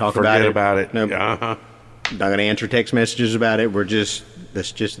 don't want to talk Forget about it. Nope. Not going to answer text messages about it. This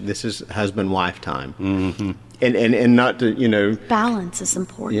is husband-wife time. And not to, Balance is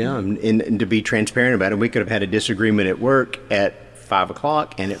important. Yeah, and to be transparent about it. We could have had a disagreement at work at 5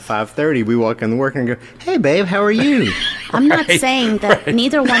 o'clock, and at 5:30 we walk in the work and go, "Hey, babe, how are you?" I'm not saying that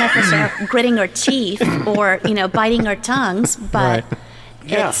neither one of us are gritting our teeth or, biting our tongues, but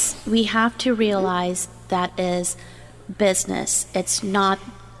we have to realize that is business. It's not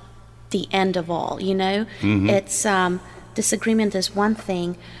the end of all, It's disagreement is one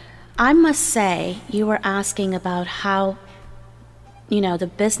thing. I must say, you were asking about how,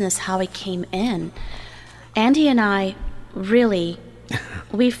 the business, how it came in. Andy and I really,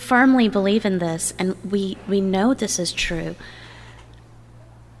 we firmly believe in this, and we know this is true.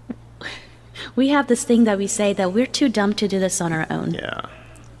 We have this thing that we say that we're too dumb to do this on our own. Yeah.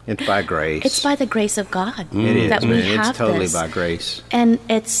 It's by grace. It's by the grace of God It is, that we man. have It's totally this. by grace. And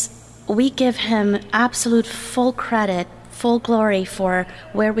we give him absolute full credit, full glory for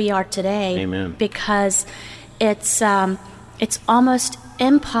where we are today. Amen. Because it's almost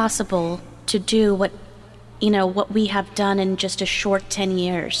impossible to do what we have done in just a short 10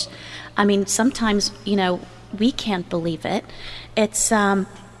 years. I mean, sometimes, we can't believe it. It's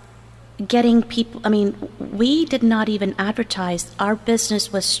getting people, we did not even advertise. Our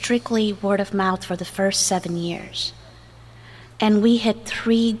business was strictly word of mouth for the first 7 years. And we hit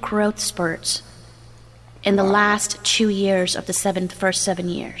 3 growth spurts in the last 2 years of the first 7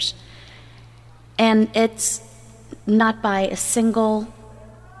 years. And it's not by a single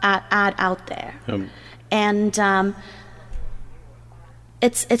ad out there. And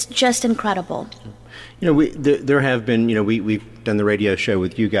it's just incredible. There have been, we've done the radio show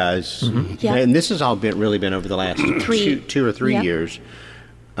with you guys, Yeah. and this has all really been over the last 2 or 3 Yeah. years.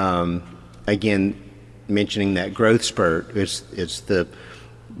 Again, mentioning that growth spurt, it's the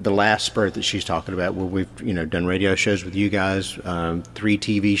last spurt that she's talking about, where we've done radio shows with you guys, 3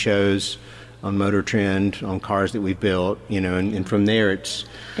 TV shows on Motor Trend, on cars that we've built, and from there it's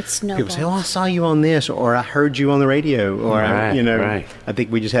snowballed. people say, "Oh, I saw you on this," or "I heard you on the radio," or Right. I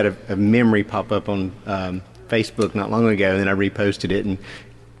think we just had a memory pop up on Facebook not long ago, and then I reposted it, and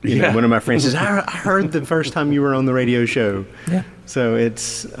one of my friends says, "I heard the first time you were on the radio show." Yeah. So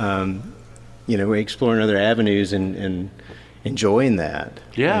it's we're exploring other avenues and enjoying that.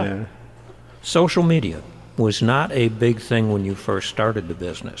 Yeah. Social media was not a big thing when you first started the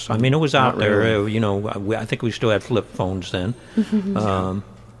business. I mean, it was out Not there. really. I think we still had flip phones then.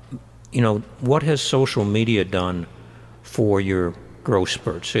 What has social media done for your growth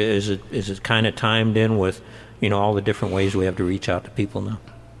spurts? Is it kind of timed in with all the different ways we have to reach out to people now?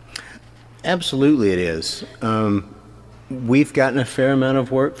 Absolutely, it is. We've gotten a fair amount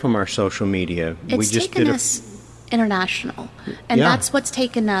of work from our social media. It's taken us international, and Yeah. that's what's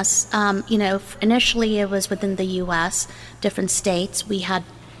taken us. Initially it was within the U.S., different states. We had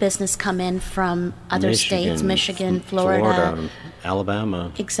business come in from other states, Michigan, Florida,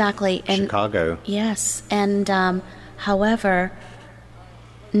 Alabama, exactly, and Chicago. Yes, and however,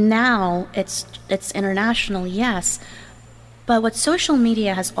 now it's international, yes, But what social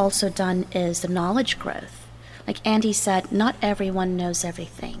media has also done is the knowledge growth. Like Andy said, not everyone knows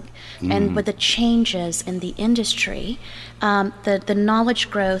everything. And with the changes in the industry, the knowledge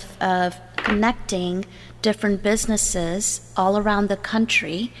growth of connecting different businesses all around the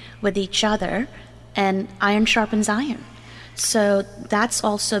country with each other, and iron sharpens iron. So that's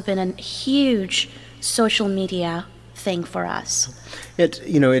also been a huge social media thing for us.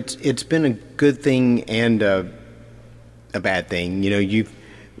 It's been a good thing and a bad thing.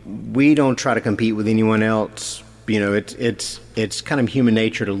 We don't try to compete with anyone else. It's kind of human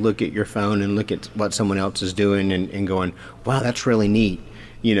nature to look at your phone and look at what someone else is doing and going, wow, that's really neat.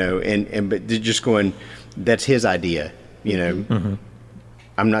 But just going, that's his idea. I'm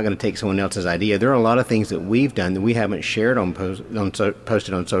not going to take someone else's idea. There are a lot of things that we've done that we haven't shared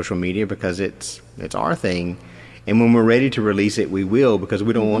posted on social media because it's our thing. And when we're ready to release it, we will, because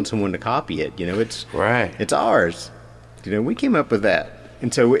we don't want someone to copy it. It's Right. It's ours. We came up with that.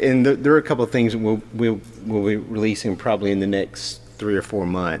 And so, there are a couple of things that we'll be releasing probably in the next 3 or 4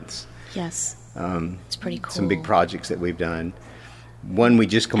 months. Yes. It's pretty cool. Some big projects that we've done. One we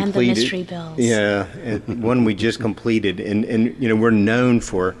just completed. And the mystery bills. Yeah, one we just completed. And we're known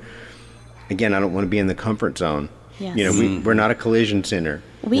for, again, I don't want to be in the comfort zone. Yes. We're not a collision center.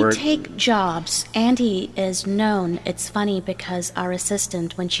 We take jobs. Andy is known. It's funny because our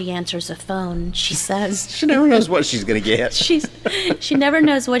assistant, when she answers a phone, she says... She never knows what she's going to get. She never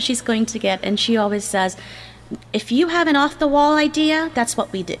knows what she's going to get. And she always says, if you have an off-the-wall idea, that's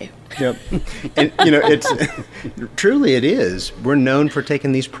what we do. Yep. And, it's truly it is. We're known for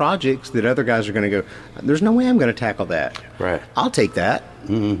taking these projects that other guys are going to go, there's no way I'm going to tackle that. Right. I'll take that.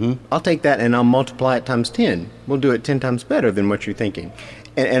 Mm-hmm. I'll take that and I'll multiply it times 10. We'll do it 10 times better than what you're thinking.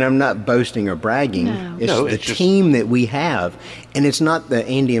 And I'm not boasting or bragging. No. It's the team that we have. And it's not the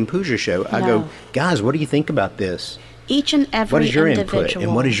Andy and Pooja show. I go, guys, what do you think about this? Each and every What is your individual. input?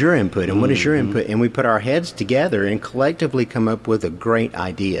 And what is your input? And what is your input? And we put our heads together and collectively come up with a great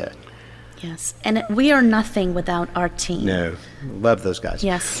idea. Yes. And we are nothing without our team. No. Love those guys.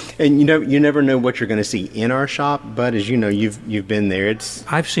 Yes. And you never know what you're going to see in our shop, but as you know, you've been there.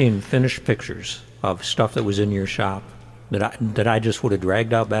 I've seen finished pictures of stuff that was in your shop that I just would have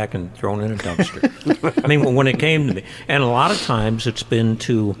dragged out back and thrown in a dumpster. I mean, when it came to me. And a lot of times it's been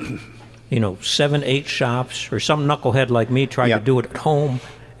to, 7, 8 shops, or some knucklehead like me tried to do it at home,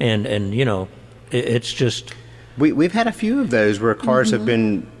 and it's just... We've had a few of those where cars have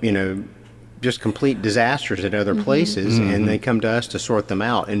been, just complete disasters at other places, and they come to us to sort them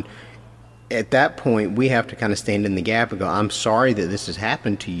out. And at that point, we have to kind of stand in the gap and go, I'm sorry that this has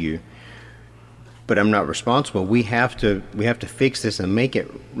happened to you, but I'm not responsible. We have to fix this and make it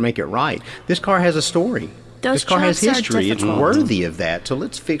right. This car has a story. This car has history. It's worthy of that. So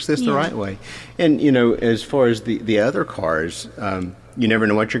let's fix this the right way. And as far as the other cars, you never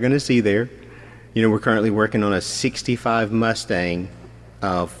know what you're going to see there. We're currently working on a 65 Mustang,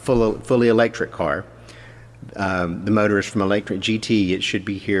 fully electric car. The motor is from Electric GT. It should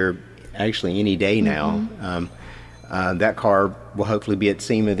be here actually any day now. That car will hopefully be at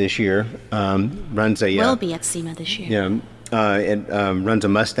SEMA this year. Will be at SEMA this year. Yeah, it runs a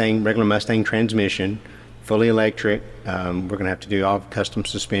regular Mustang transmission, fully electric. We're going to have to do all custom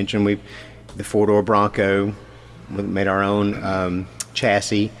suspension. The 4-door Bronco, we made our own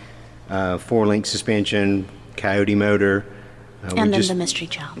chassis, 4-link suspension, Coyote motor, and then the mystery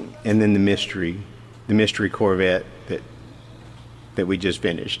child. And then the mystery Corvette that we just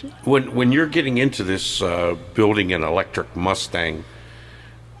finished. When you're getting into this building an electric Mustang,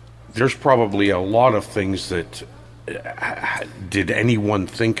 there's probably a lot of things that did anyone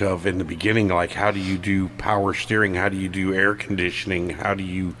think of in the beginning, like how do you do power steering, how do you do air conditioning, how do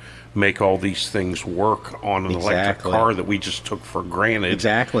you make all these things work on an electric car that we just took for granted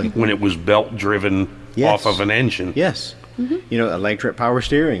when it was belt driven off of an engine. Yes. Electric power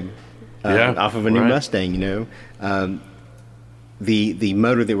steering off of a new Mustang. The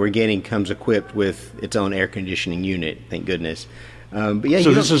motor that we're getting comes equipped with its own air conditioning unit, thank goodness. But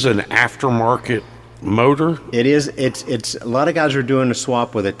so this is an aftermarket motor? It is. It's a lot of guys are doing a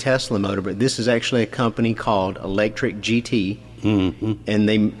swap with a Tesla motor, but this is actually a company called Electric GT, and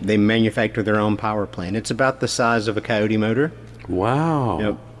they manufacture their own power plant. It's about the size of a Coyote motor.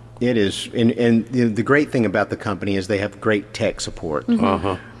 Wow. It is, and the great thing about the company is they have great tech support.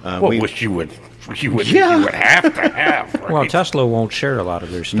 Which you would have to have. Right? Well, Tesla won't share a lot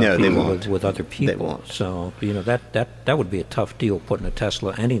of their stuff with other people. They won't. So that would be a tough deal, putting a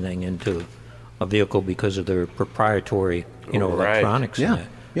Tesla anything into a vehicle because of their proprietary electronics. Yeah.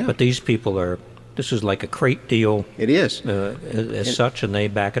 But these people are this is like a crate deal. It is. As such, and they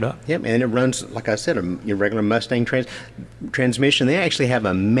back it up. Yep, and it runs, like I said, your regular Mustang transmission. They actually have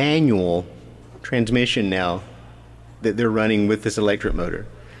a manual transmission now that they're running with this electric motor.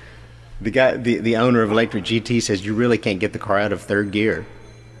 The guy, the owner of Electric GT, says you really can't get the car out of third gear.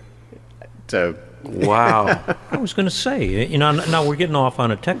 So, Wow. I was going to say, now we're getting off on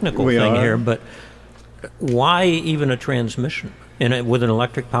a technical We thing are. here, but why even a transmission? With an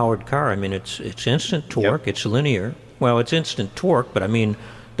electric-powered car, I mean, it's instant torque, it's linear. Well, it's instant torque, but I mean,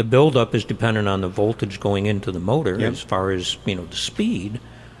 the buildup is dependent on the voltage going into the motor as far as, the speed.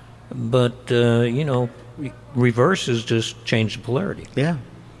 But, reverses just change the polarity. yeah.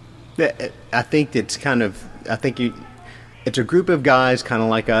 I think it's it's a group of guys kind of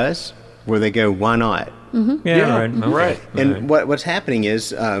like us where they go, why not? Yeah, right. Okay. Right. And what's happening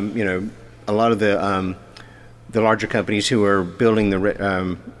is, a lot of the larger companies who are building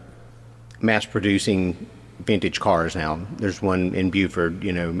the mass-producing vintage cars now. There's one in Buford,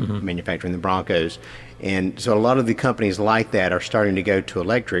 manufacturing the Broncos. And so a lot of the companies like that are starting to go to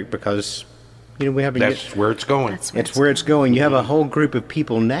electric because, we have That's where it's going. it's where it's going. You have a whole group of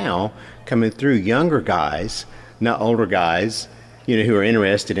people now coming through, younger guys, not older guys, who are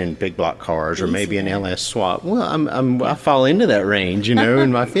interested in big block cars or maybe an LS swap. Well, I fall into that range, in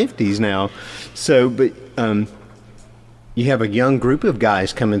my 50s now. So, but you have a young group of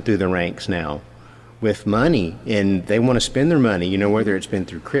guys coming through the ranks now with money, and they want to spend their money, whether it's been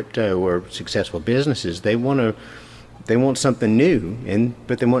through crypto or successful businesses. They want something new,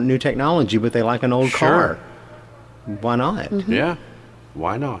 but they want new technology, but they like an old car. Why not? Yeah.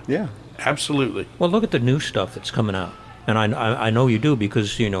 Why not? Yeah. Absolutely. Well, look at the new stuff that's coming out. And I know you do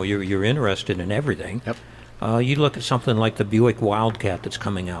because, you're interested in everything. Yep. You look at something like the Buick Wildcat that's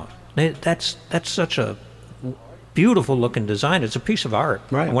coming out. That's such a beautiful looking design. It's a piece of art.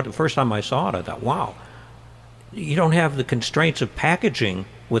 Right. And the first time I saw it, I thought, wow. You don't have the constraints of packaging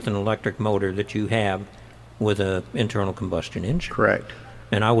with an electric motor that you have with an internal combustion engine. Correct.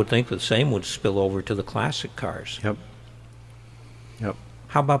 And I would think the same would spill over to the classic cars. Yep.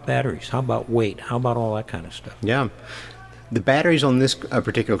 How about batteries? How about weight? How about all that kind of stuff? Yeah. The batteries on this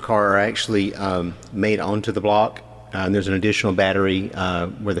particular car are actually made onto the block. There's an additional battery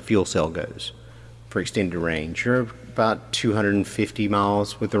where the fuel cell goes for extended range. You're about 250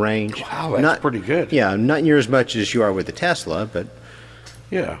 miles with the range. Wow, that's pretty good. Yeah, not near as much as you are with the Tesla, but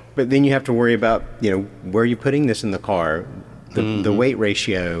Yeah. But then you have to worry about, where you're putting this in the car, the weight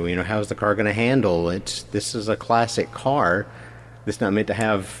ratio, how's the car going to handle? This is a classic car that's not meant to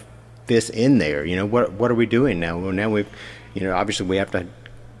have this in there. What are we doing now? Well, now we've, obviously we have to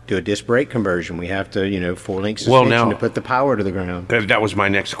do a disc brake conversion. We have to, 4-link suspension to put the power to the ground. That was my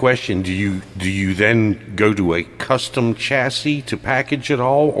next question. Do you then go to a custom chassis to package it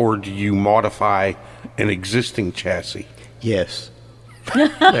all, or do you modify an existing chassis? Yes.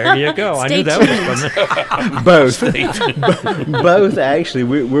 There you go. I knew that was coming. Both. Both, actually.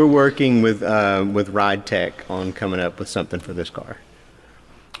 We're working with Ride Tech on coming up with something for this car.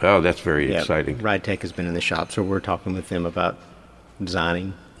 Oh, that's very exciting. Ride Tech has been in the shop, so we're talking with them about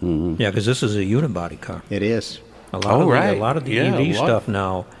designing. Yeah, because this is a unibody car. It is. A lot of the EV stuff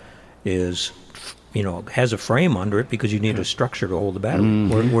now is, has a frame under it because you need a structure to hold the battery.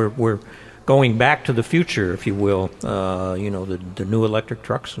 We're going back to the future, if you will. The new electric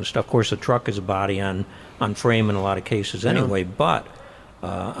trucks and stuff. Of course, the truck is a body on frame in a lot of cases anyway. But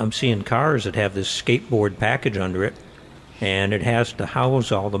I'm seeing cars that have this skateboard package under it, and it has to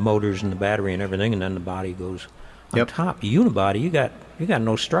house all the motors and the battery and everything, and then the body goes on top. Unibody, you got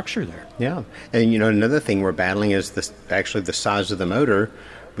no structure there. Yeah, and another thing we're battling is the size of the motor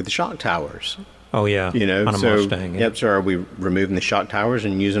with the shock towers. Oh yeah, on a Mustang. Yeah. Yep. So are we removing the shock towers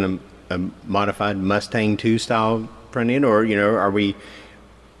and using a modified Mustang 2 style front end, or are we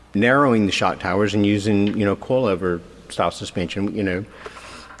narrowing the shock towers and using coilover style suspension?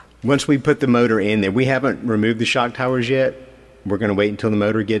 Once we put the motor in there, we haven't removed the shock towers yet. We're going to wait until the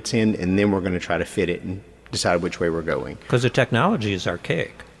motor gets in, and then we're going to try to fit it and decide which way we're going. Because the technology is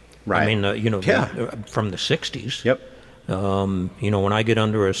archaic. Right. I mean, from the 60s. Yep. When I get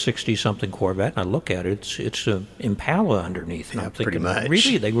under a 60-something Corvette and I look at it, it's an Impala underneath. And I'm thinking, pretty much.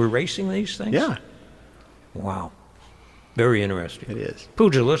 Really? They were racing these things? Yeah. Wow. Very interesting. It is.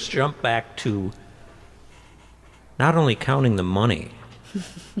 Pooja, let's jump back to not only counting the money,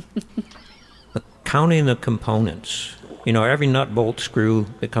 but counting the components. Every nut, bolt, screw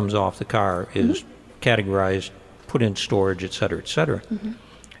that comes off the car is categorized, put in storage, et cetera, et cetera.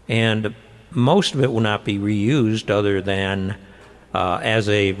 And most of it will not be reused other than as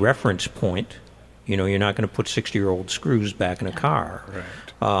a reference point. You're not going to put 60-year-old screws back in a car.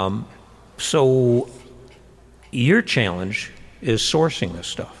 Right. So your challenge is sourcing this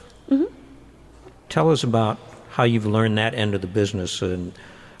stuff. Mm-hmm. Tell us about how you've learned that end of the business, and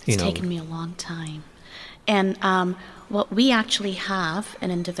It's taken me a long time. And we actually have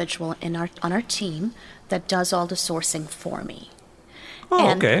an individual on our team that does all the sourcing for me. Oh,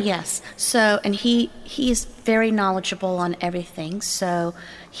 And okay. yes. So, and he is very knowledgeable on everything. So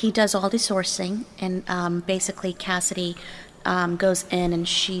he does all the sourcing, and basically Cassidy goes in and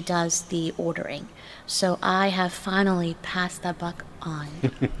she does the ordering. So I have finally passed that buck on.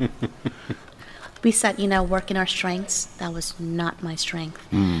 We said, work in our strengths. That was not my strength.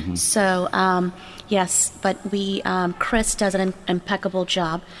 Mm-hmm. So, yes, but Chris does an impeccable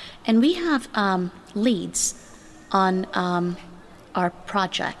job. And we have leads on our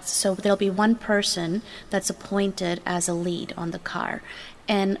projects. So there'll be one person that's appointed as a lead on the car.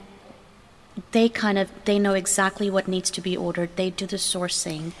 And they know exactly what needs to be ordered. They do the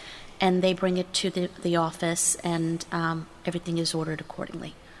sourcing, and they bring it to the office, and everything is ordered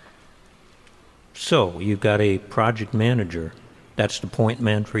accordingly. So you've got a project manager. That's the point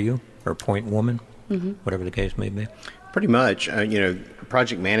man for you, or point woman, whatever the case may be. Pretty much.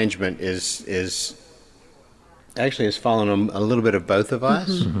 Project management is actually has fallen a little bit of both of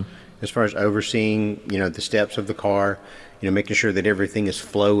us, as far as overseeing, the steps of the car, making sure that everything is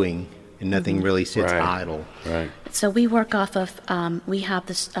flowing and nothing really sits idle. Right. So we work off of, we have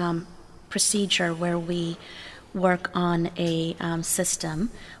this procedure where we work on a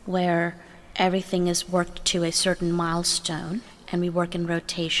system where everything is worked to a certain milestone, and we work in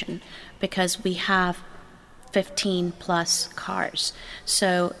rotation because we have 15 plus cars.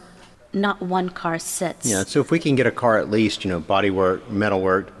 So not one car sits. Yeah, so if we can get a car at least, body work, metal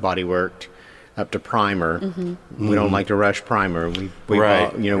worked, body worked, up to primer. We don't like to rush primer.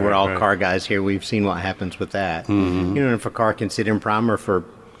 We're all car guys here. We've seen what happens with that. If a car can sit in primer for a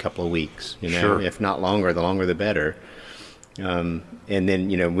couple of weeks, Sure. if not longer, the longer the better. And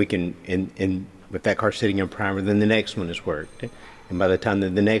then, we can, and with that car sitting in primer, then the next one is worked. And by the time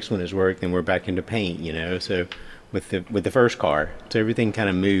that the next one is worked, then we're back into paint, So with the first car, so everything kind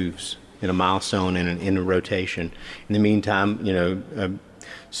of moves in a milestone and in a rotation. In the meantime,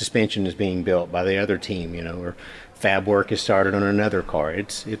 suspension is being built by the other team, or fab work is started on another car.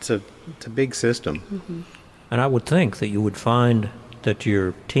 It's a big system. And I would think that you would find that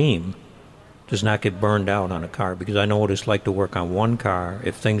your team does not get burned out on a car, because I know what it's like to work on one car.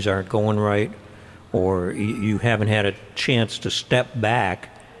 If things aren't going right, or you haven't had a chance to step back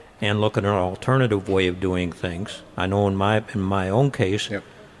and look at an alternative way of doing things. I know in my own case, Yep.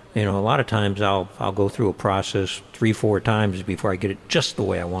 a lot of times I'll go through a process 3-4 times before I get it just the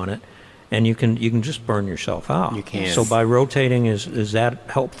way I want it, and you can just burn yourself out. You can. So by rotating, is that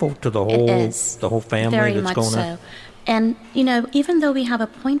helpful to the whole It is. the whole family Very that's much going so. on? And, even though we have a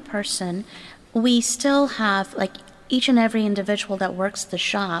point person, we still have, like, each and every individual that works the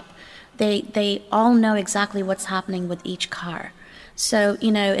shop, they all know exactly what's happening with each car. So,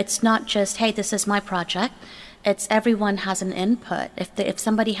 it's not just, hey, this is my project. It's everyone has an input. If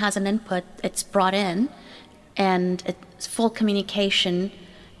somebody has an input, it's brought in, and it's full communication.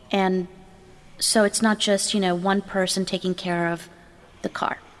 And so it's not just, one person taking care of the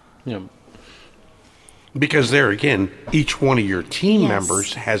car. Yeah. Because there again, each one of your team Yes.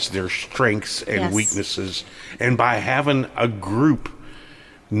 members has their strengths and Yes. weaknesses. And by having a group,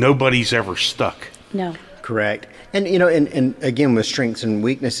 nobody's ever stuck. No. Correct. And, and again, with strengths and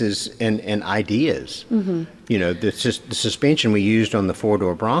weaknesses and ideas, the suspension we used on the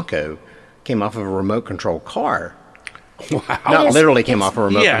 4-door Bronco came off of a remote control car. Wow. Not literally came off a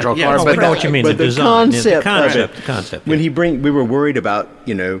remote Yeah, control yeah. car, No, but I know what you mean, but the the design, concept of it. the concept. When yeah. we were worried about,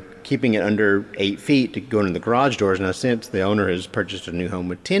 keeping it under 8 feet to go into the garage doors. Now, since the owner has purchased a new home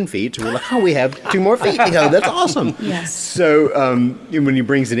with 10 feet, so we're like, we have 2 more feet to go. That's awesome. Yes. So when he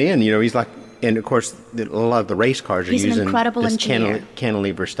brings it in, he's like, and of course, a lot of the race cars are He's an using incredible this engineer.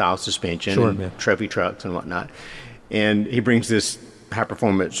 cantilever style suspension, Sure, and yeah. trophy trucks and whatnot. And he brings this high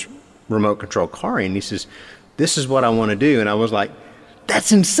performance remote control car in. And he says, "This is what I want to do." And I was like,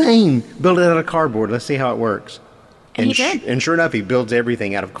 "That's insane! Build it out of cardboard. Let's see how it works." And he did. And sure enough, he builds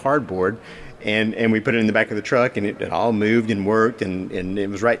everything out of cardboard. And we put it in the back of the truck, and it all moved and worked, and it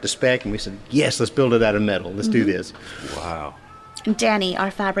was right to spec. And we said, "Yes, let's build it out of metal. Let's do this." Wow. And Danny,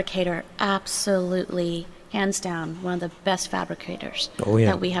 our fabricator, absolutely, hands down, one of the best fabricators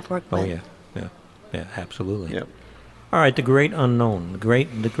that we have worked with. Oh, yeah. Yeah, absolutely. Yep. All right, the great unknown, the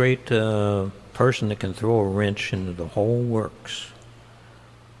great person that can throw a wrench into the whole works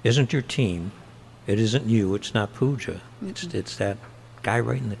isn't your team. It isn't you. It's not Pooja. It's that guy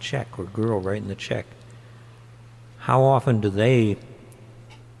writing the check or girl writing the check. How often do they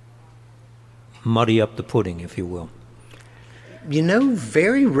muddy up the pudding, if you will?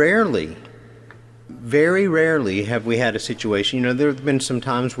 Very rarely have we had a situation. There have been some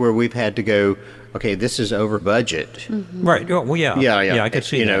times where we've had to go, okay, this is over budget. Mm-hmm. Right. Oh, well, yeah, I could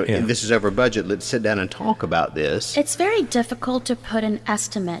see that. This is over budget. Let's sit down and talk about this. It's very difficult to put an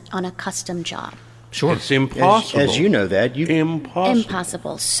estimate on a custom job. Sure. It's impossible. As you know that.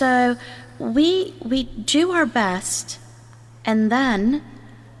 Impossible. So we do our best, and then,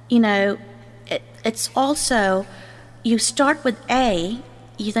 it's also, you start with A,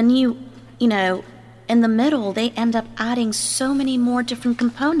 then in the middle, they end up adding so many more different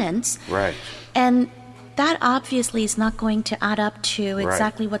components. Right. And that obviously is not going to add up to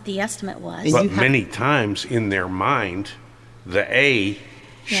exactly what the estimate was. But many times in their mind, the A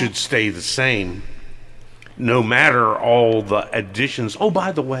should stay the same no matter all the additions. Oh,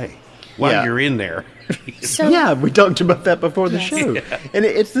 by the way, while you're in there. So, we talked about that before the show. Yeah. And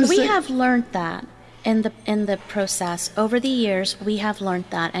it's the we same. have learned that in the process. Over the years, we have learned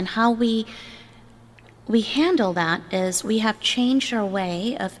that. And how we handle that is we have changed our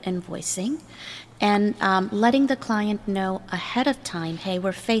way of invoicing and letting the client know ahead of time, hey,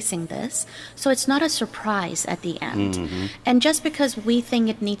 we're facing this. So it's not a surprise at the end. Mm-hmm. And just because we think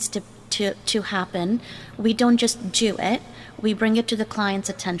it needs to happen, we don't just do it. We bring it to the client's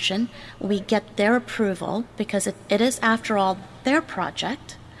attention. We get their approval because it is, after all, their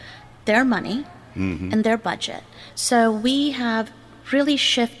project, their money, and their budget. So we have really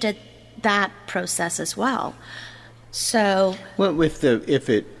shifted that process as well. So, well, if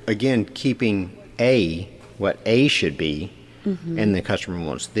it again keeping what A should be, and the customer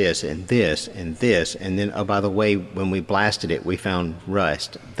wants this and this and this, and then by the way, when we blasted it, we found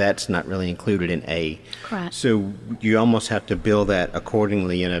rust. That's not really included in A. Correct. So you almost have to build that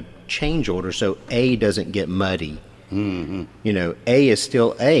accordingly in a change order, so A doesn't get muddy. A is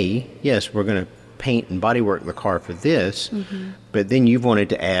still A. Yes, we're going to paint and bodywork the car for this, but then you've wanted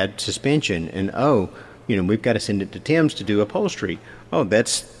to add suspension, and we've got to send it to Tim's to do upholstery. Oh,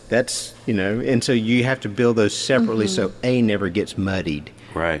 that's and so you have to build those separately so A never gets muddied.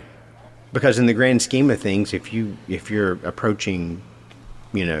 Right. Because in the grand scheme of things, if you're approaching,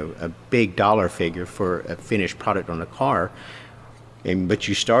 a big dollar figure for a finished product on a car, but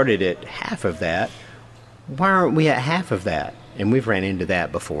you started at half of that, why aren't we at half of that? And we've ran into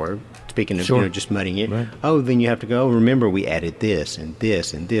that before. Speaking of just mudding it, then you have to go, remember we added this and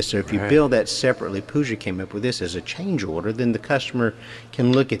this and this. So if you build that separately, Pooja came up with this as a change order, then the customer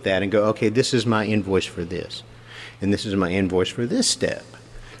can look at that and go, okay, this is my invoice for this, and this is my invoice for this step.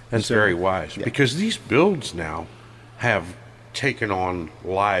 That's very wise, because these builds now have taken on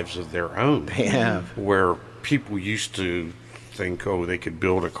lives of their own. They have. Where people used to think, they could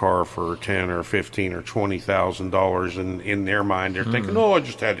build a car for $10,000 or $15,000 or $20,000, and in their mind they're thinking, I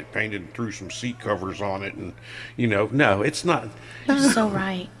just had it painted and threw some seat covers on it, and no, it's not. You're so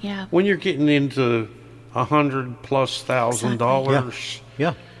right. Yeah. When you're getting into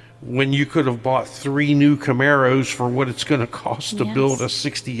 $100,000+, when you could have bought 3 new Camaros for what it's going to cost to build a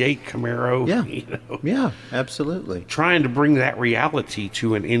 '68 Camaro. Yeah, absolutely. Trying to bring that reality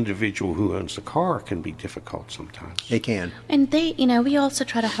to an individual who owns the car can be difficult sometimes. It can. And we also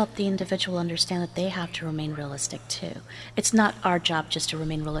try to help the individual understand that they have to remain realistic too. It's not our job just to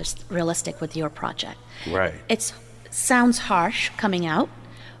remain realistic with your project. Right. It sounds harsh coming out,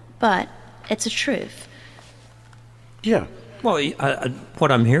 but it's a truth. Yeah. Well,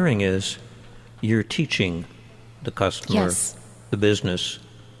 what I'm hearing is you're teaching the customer the business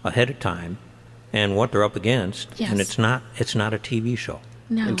ahead of time and what they're up against, and it's not a TV show.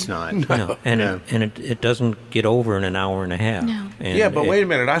 No, it's not. No, it doesn't get over in an hour and a half. No. And but wait a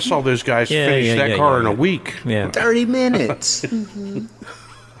minute. I saw those guys finish that car in a week. Yeah. 30 minutes.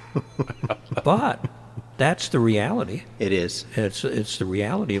 But that's the reality. It is. It's the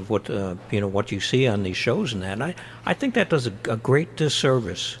reality of what what you see on these shows and that. And I think that does a great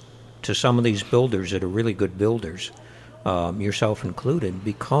disservice to some of these builders that are really good builders, yourself included,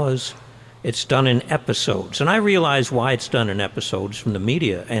 because it's done in episodes. And I realize why it's done in episodes from the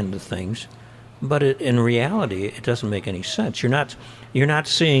media end of things, but in reality, it doesn't make any sense. You're not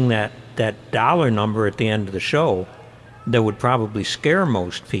seeing that dollar number at the end of the show that would probably scare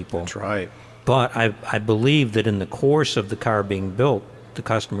most people. That's right. But I believe that in the course of the car being built, the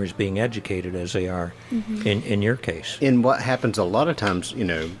customer is being educated as they are in your case. And what happens a lot of times,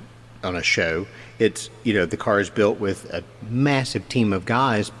 on a show, it's, the car is built with a massive team of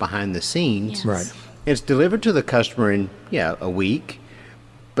guys behind the scenes. Yes. Right. It's delivered to the customer in, a week,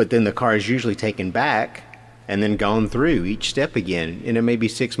 but then the car is usually taken back and then gone through each step again. And it may be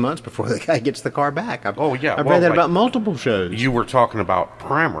 6 months before the guy gets the car back. I've read that about multiple shows. You were talking about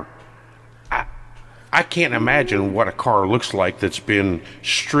primer. I can't imagine what a car looks like that's been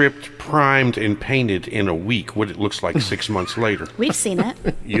stripped, primed, and painted in a week, what it looks like 6 months later. We've seen it.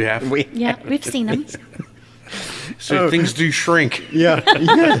 You have? Yeah, we've seen them. So things do shrink. Yeah,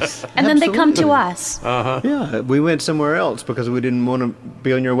 yes. And then they come to us. Yeah, we went somewhere else because we didn't want to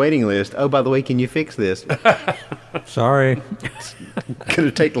be on your waiting list. Oh, by the way, can you fix this? Sorry.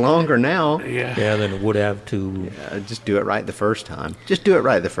 Could take longer now. Yeah. Yeah, then it would have to. Just do it right the first time. Just do it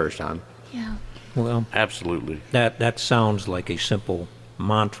right the first time. Yeah. Well, Absolutely. that sounds like a simple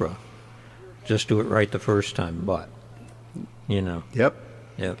mantra. Just do it right the first time, but, Yep.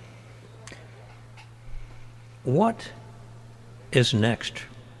 Yep. What is next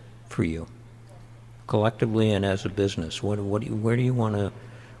for you, collectively and as a business? Where do you want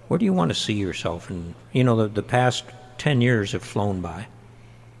to see yourself? And the past 10 years have flown by.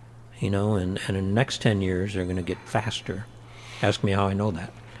 And in the next 10 years they're going to get faster. Ask me how I know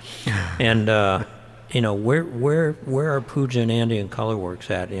that. And where are Pooja and Andy and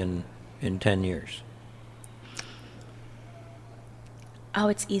Colorworks at in 10 years? Oh,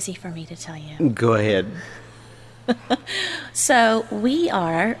 it's easy for me to tell you. Go ahead. So we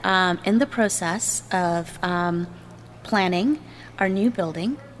are in the process of planning our new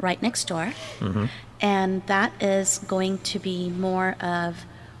building right next door. Mm-hmm. And that is going to be more of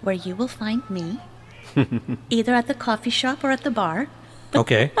where you will find me, either at the coffee shop or at the bar.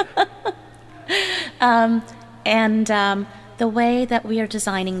 Okay. And the way that we are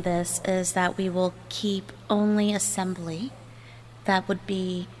designing this is that we will keep only assembly that would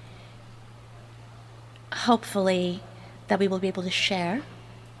be, hopefully, that we will be able to share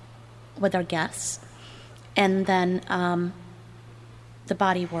with our guests. And then the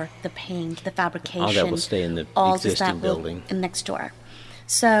body work, the paint, the fabrication. All that will stay in the all existing that will building. in next door.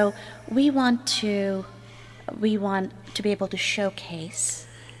 So we want to be able to showcase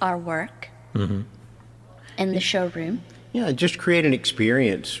our work in the showroom. Yeah, just create an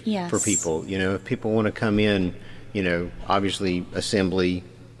experience Yes. for people. If people want to come in, obviously assembly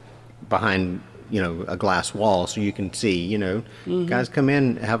behind, a glass wall so you can see, guys come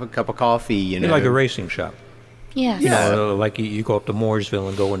in, have a cup of coffee, Like a racing shop. Yes. Like you go up to Mooresville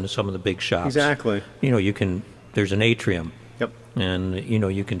and go into some of the big shops. Exactly. There's an atrium. Yep. And,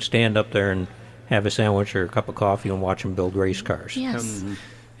 you can stand up there and have a sandwich or a cup of coffee and watch them build race cars. Yes.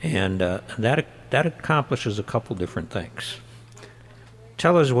 And that accomplishes a couple different things.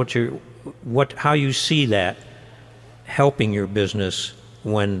 Tell us how you see that helping your business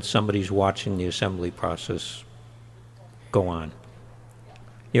when somebody's watching the assembly process go on.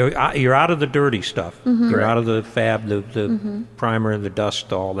 You're out of the dirty stuff. You're out of the fab, the primer, the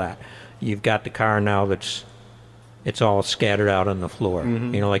dust, all that. You've got the car now it's all scattered out on the floor.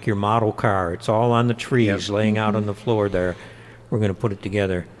 Like your model car. It's all on the trees, laying out on the floor there. We're going to put it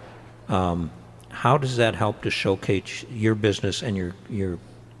together. How does that help to showcase your business and your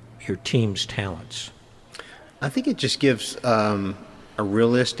team's talents? I think it just gives a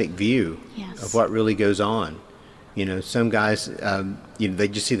realistic view Yes. of what really goes on. Some guys, they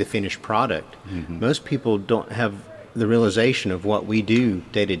just see the finished product. Most people don't have the realization of what we do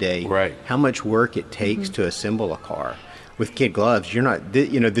day to day. Right. How much work it takes to assemble a car. With kid gloves, you're not,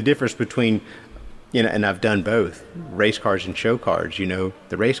 the difference between, and I've done both, race cars and show cars. The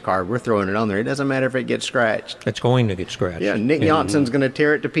race car, we're throwing it on there. It doesn't matter if it gets scratched. It's going to get scratched. Yeah, Nick Janssen's going to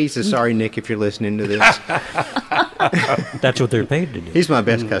tear it to pieces. Sorry, Nick, if you're listening to this. That's what they're paid to do. He's my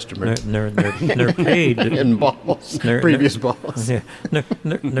best customer. They're paid. And boss, previous boss. Yeah,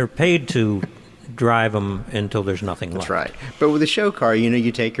 they're paid to drive them until there's nothing left. That's right. But with a show car,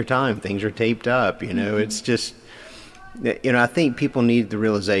 you take your time. Things are taped up. It's just, I think people need the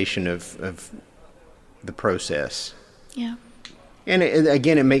realization of the process. Yeah. And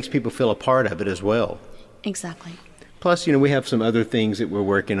again, it makes people feel a part of it as well. Exactly. Plus, we have some other things that we're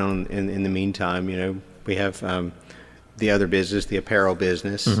working on in the meantime. We have the other business, the apparel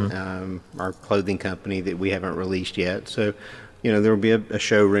business, our clothing company that we haven't released yet. So, there will be a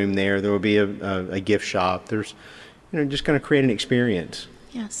showroom there. There will be a gift shop. There's, just going to create an experience.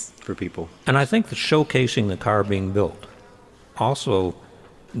 Yes. For people. And I think that showcasing the car being built also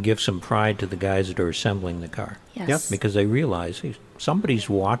gives some pride to the guys that are assembling the car. Yes. Yep. Because they realize somebody's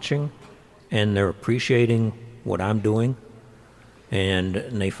watching and they're appreciating what I'm doing and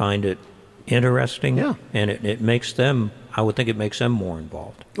they find it interesting. Yeah. And it makes them, I would think it makes them more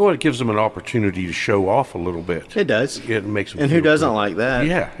involved. Well, it gives them an opportunity to show off a little bit. It does. It makes them And who feel doesn't good. like that?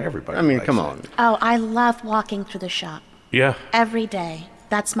 Yeah, everybody. I mean, likes come that. on. Oh, I love walking through the shop Yeah. every day.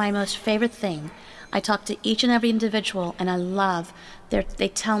 That's my most favorite thing. I talk to each and every individual, and I love they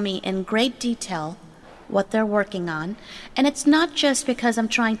tell me in great detail what they're working on. And it's not just because I'm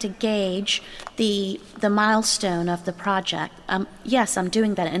trying to gauge the milestone of the project. Yes, I'm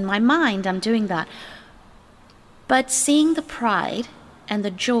doing that. In my mind, I'm doing that. But seeing the pride and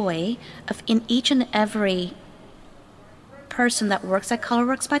the joy of in each and every person that works at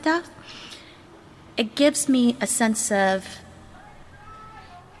Colorworks by Duff, it gives me a sense of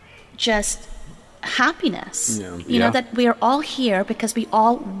just happiness. You know, that we are all here because we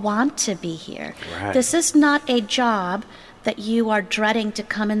all want to be here. Right. This is not a job that you are dreading to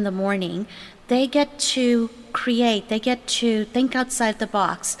come in the morning. They get to create, they get to think outside the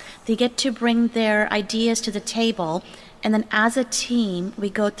box, they get to bring their ideas to the table, and then as a team we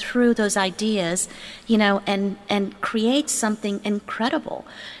go through those ideas, you know, and create something incredible.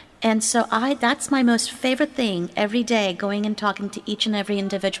 And so that's my most favorite thing every day, going and talking to each and every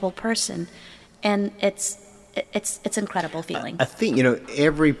individual person. And it's incredible feeling. I think, you know,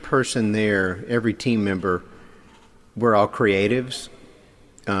 every person there, every team member, we're all creatives.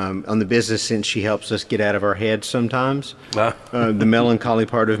 On the business sense, she helps us get out of our heads sometimes. The melancholy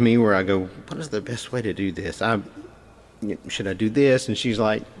part of me where I go, what is the best way to do this? Should I do this? And she's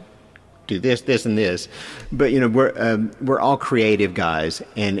like, do this, this, and this. But, you know, we're all creative guys.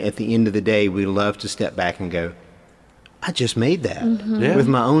 And at the end of the day, we love to step back and go, I just made that with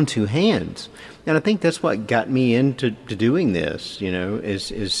my own two hands. And I think that's what got me into doing this, you know,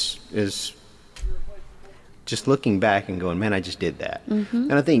 is just looking back and going, man, I just did that.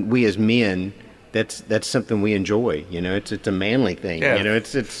 And I think we as men, that's something we enjoy. You know, it's a manly thing. Yeah. You know,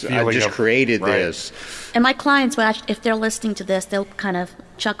 it's I just created this. And my clients will actually, if they're listening to this, they'll kind of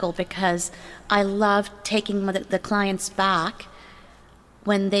chuckle because I love taking the clients back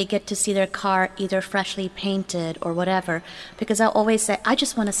when they get to see their car either freshly painted or whatever, because I always say, I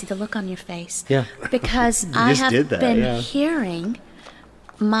just want to see the look on your face. Yeah. Because I have been hearing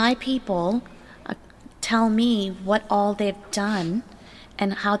my people tell me what all they've done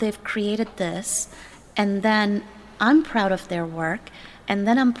and how they've created this, and then I'm proud of their work, and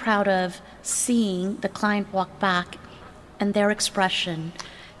then I'm proud of seeing the client walk back and their expression.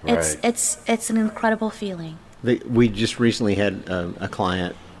 Right. It's an incredible feeling. We just recently had a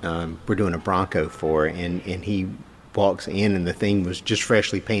client we're doing a Bronco for, and he walks in and the thing was just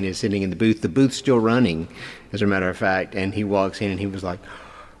freshly painted sitting in the booth. The booth's still running, as a matter of fact, and he walks in and he was like,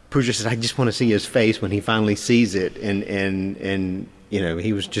 Pooja said, I just want to see his face when he finally sees it, and you know,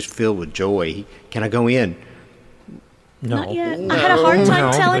 he was just filled with joy. Can I go in? No. Not yet. I had a hard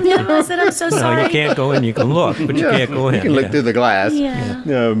time telling him. I said, I'm so sorry. No, you can't go in. You can look, but you can't go in. You can look through the glass.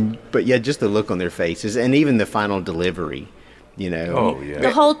 Yeah. But yeah, just the look on their faces, and even the final delivery, you know. Oh, yeah.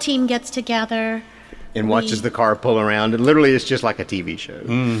 The whole team gets together. And watches the car pull around. And literally, it's just like a TV show.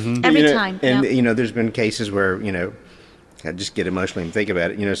 Every time. And, yeah. you know, there's been cases where, you know, I just get emotional and think about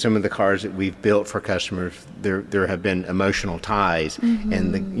it. You know, some of the cars that we've built for customers, there have been emotional ties,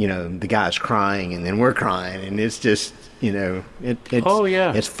 and the guy's crying, and then we're crying, and it's just, you know,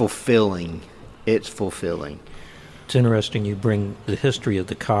 it's fulfilling. It's fulfilling. It's interesting you bring the history of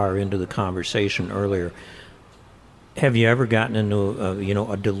the car into the conversation earlier. Have you ever gotten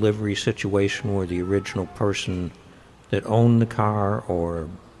into a delivery situation where the original person that owned the car or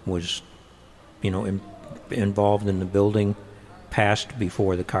was, involved in the building passed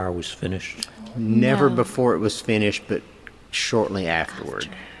before the car was finished? Never before it was finished, but shortly afterward.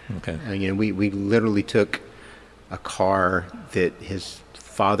 Okay. We literally took a car that his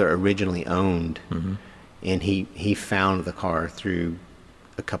father originally owned, and he found the car through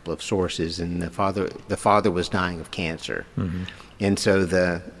a couple of sources, and the father was dying of cancer, and so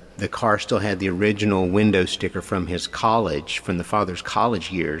the car still had the original window sticker from his college, from the father's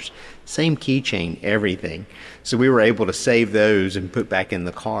college years, same keychain, everything. So we were able to save those and put back in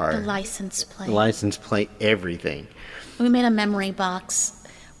the car. The license plate. Everything. We made a memory box.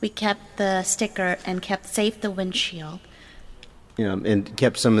 We kept the sticker and saved the windshield. And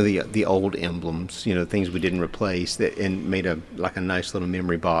kept some of the old emblems, things we didn't replace, and made a nice little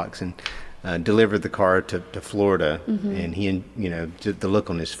memory box, and delivered the car to Florida. And he, the look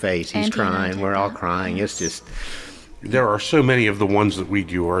on his face, he's crying, we're all crying. It's just... There are so many of the ones that we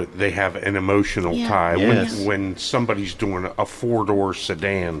do they have an emotional tie. Yes. When somebody's doing a 4-door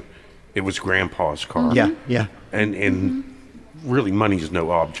sedan, it was Grandpa's car. Yeah. And really, money's no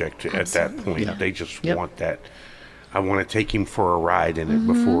object at that point. Yeah. They just want that. I want to take him for a ride in it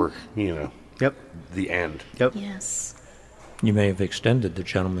before, the end. Yep. Yes. You may have extended the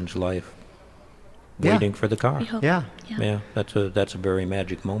gentleman's life waiting for the car. We hope. Yeah. Yeah, that's a very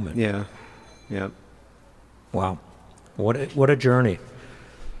magic moment. Yeah. Wow. What a journey.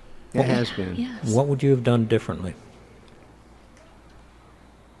 It has been. Yes. What would you have done differently?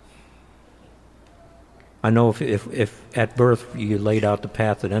 I know if at birth you laid out the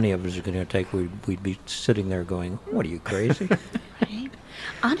path that any of us are going to take, we'd be sitting there going, "What are you, crazy?" Right?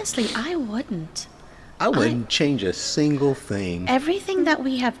 Honestly, I wouldn't. I wouldn't change a single thing. Everything that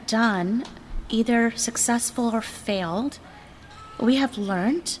we have done, either successful or failed, we have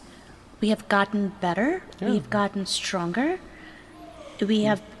learned, we have gotten better, we've gotten stronger, we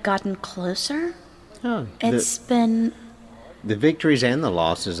have gotten closer. Oh, It's been, the victories and the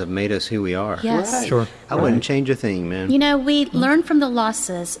losses have made us who we are. yes. Sure. I wouldn't change a thing, man. You know, we learn from the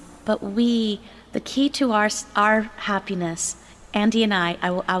losses, but the key to our happiness, Andy and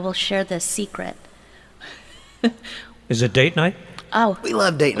I will share this secret. Is it date night? Oh, We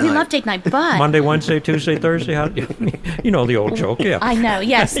love date night. we love date night, but Monday, Wednesday, Tuesday, Thursday? You know the old joke, yeah. I know,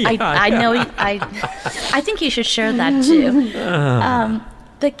 yes, I know. I think you should share that too.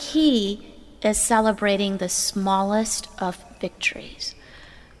 The key is celebrating the smallest of victories.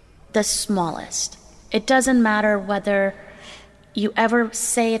 The smallest. It doesn't matter whether you ever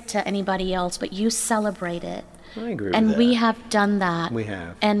say it to anybody else, but you celebrate it. I agree with And that. we have done that. We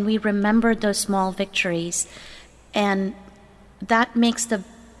have. And we remembered those small victories. And that makes the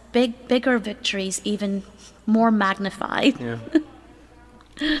bigger victories even more magnified. Yeah.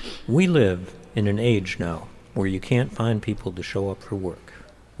 We live in an age now where you can't find people to show up for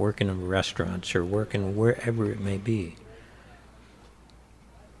work in restaurants or working wherever it may be.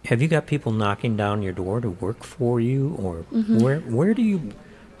 Have you got people knocking down your door to work for you, or where do you?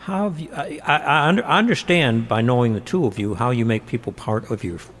 How have you? I understand by knowing the two of you how you make people part of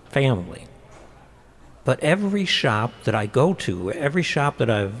your family. But every shop that I go to, every shop that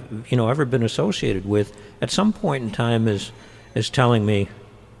I've ever been associated with, at some point in time is telling me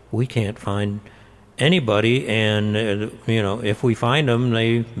we can't find anybody, and if we find them,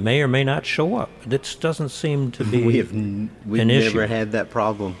 they may or may not show up. This doesn't seem to be We've an never issue. had that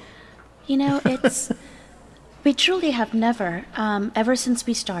problem. You know, it's we truly have never, ever since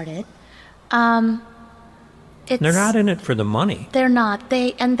we started. They're not in it for the money. They're not.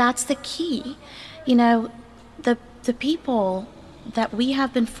 And that's the key. You know, the people that we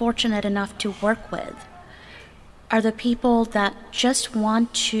have been fortunate enough to work with are the people that just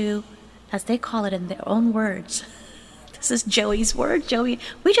want to, as they call it in their own words. This is Joey's word. Joey,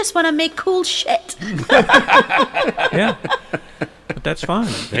 we just want to make cool shit. Yeah, but that's fine.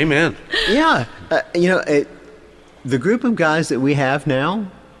 Amen. Yeah. The group of guys that we have now,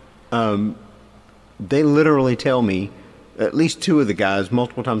 they literally tell me, at least two of the guys,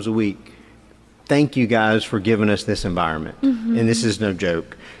 multiple times a week, thank you guys for giving us this environment. And this is no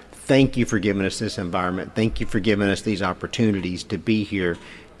joke. Thank you for giving us this environment. Thank you for giving us these opportunities to be here,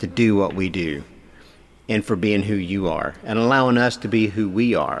 to do what we do, and for being who you are, and allowing us to be who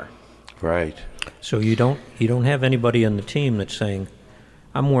we are. Right. So you don't have anybody on the team that's saying,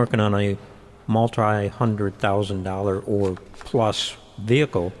 I'm working on a multi-$100,000 or plus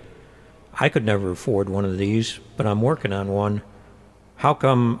vehicle. I could never afford one of these, but I'm working on one. How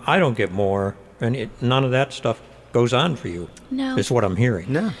come I don't get more? And none of that stuff goes on for you. No. Is what I'm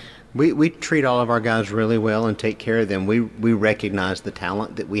hearing. No. We treat all of our guys really well and take care of them. We recognize the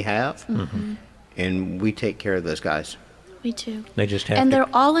talent that we have, and we take care of those guys. We do. They just have And to. they're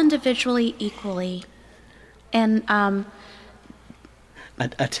all individually equally. And I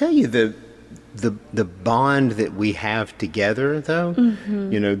tell you, the bond that we have together, though,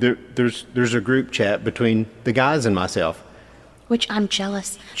 there's a group chat between the guys and myself. which I'm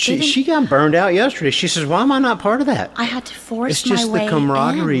jealous. She got burned out yesterday. She says, "Why am I not part of that?" I had to force It's my just way the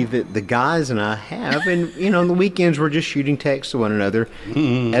camaraderie in. that the guys and I have, and on the weekends we're just shooting texts to one another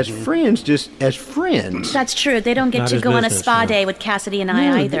as friends, just as friends. That's true. They don't get Not to as go on a business, spa no. day with Cassidy and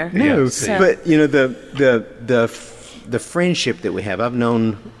I either. No, Yeah, but the friendship that we have. I've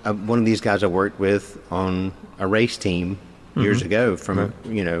known one of these guys I worked with on a race team years ago from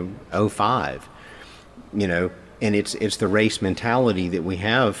 05. And it's the race mentality that we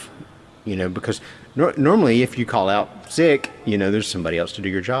have. Because normally if you call out sick, there's somebody else to do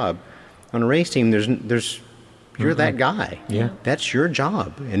your job. On a race team, there's you're that guy. Yeah. That's your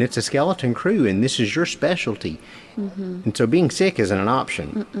job, and it's a skeleton crew, and this is your specialty. And so being sick isn't an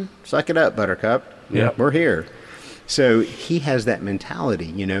option. Suck it up, Buttercup. Yeah. We're here. So he has that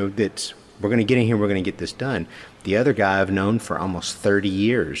mentality, that's we're going to get in here, we're going to get this done. The other guy I've known for almost 30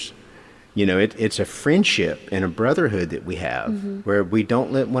 years. It's a friendship and a brotherhood that we have where we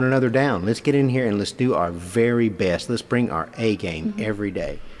don't let one another down. Let's get in here and let's do our very best. Let's bring our A game every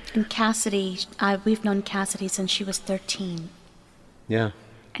day. And Cassidy, we've known Cassidy since she was 13. Yeah,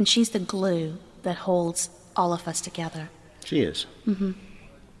 And she's the glue that holds all of us together. she is.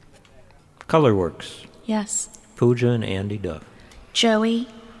 Colorworks, Yes. Pooja and Andy Duff. Joey,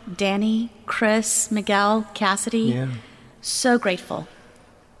 Danny, Chris, Miguel, Cassidy. Yeah. So grateful.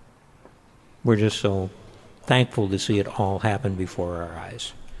 We're just so thankful to see it all happen before our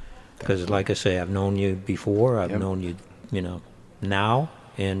eyes. Because, like I say, I've known you before. I've known you, now,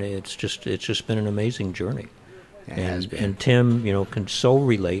 and it's just been an amazing journey. And Tim, can so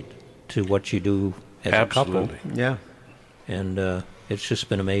relate to what you do as a couple. Yeah. And it's just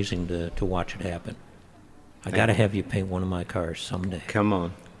been amazing to watch it happen. I got to have you paint one of my cars someday. Come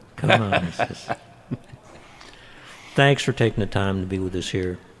on. Thanks for taking the time to be with us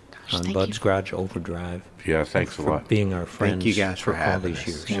here on Bud's Garage Overdrive. Yeah, thanks a lot. Being our friends. Thank you guys for all having these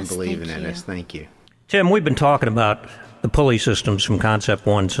us years. and believing in us. Thank you. Tim, we've been talking about the pulley systems from Concept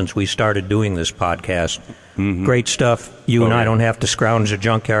One since we started doing this podcast. Mm-hmm. Great stuff. You and I don't have to scrounge the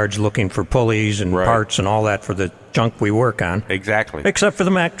junkyards looking for pulleys and parts and all that for the junk we work on. Exactly. Except for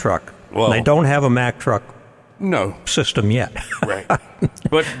the Mack truck. Well, they don't have a Mack truck system yet. Right.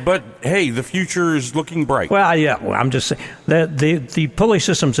 But hey, the future is looking bright. Well, yeah. I'm just saying that the pulley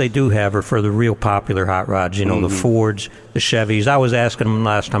systems they do have are for the real popular hot rods. The Fords, the Chevys. I was asking them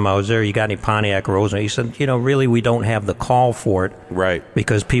last time I was there, you got any Pontiac Rosa? He said, really, we don't have the call for it. Right.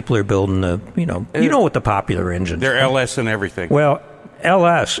 Because people are building the, what the popular engines. They're LS and everything. Well,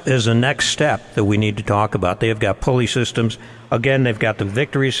 LS is the next step that we need to talk about. They've got pulley systems. Again, they've got the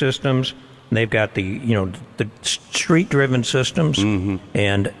Victory systems. They've got the street-driven systems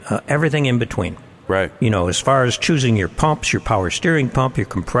and everything in between. Right. As far as choosing your pumps, your power steering pump, your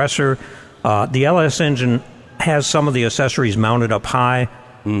compressor, the LS engine has some of the accessories mounted up high,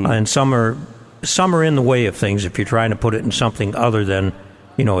 and some are in the way of things if you're trying to put it in something other than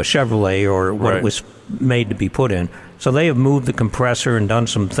a Chevrolet or what it was made to be put in. So they have moved the compressor and done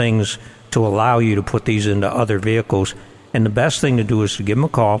some things to allow you to put these into other vehicles. And the best thing to do is to give them a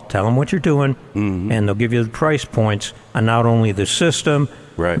call, tell them what you're doing, and they'll give you the price points on not only the system,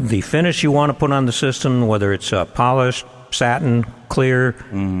 the finish you want to put on the system, whether it's polished, satin, clear,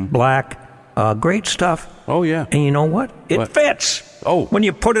 black, great stuff. Oh, yeah. And you know what? It fits. Oh. When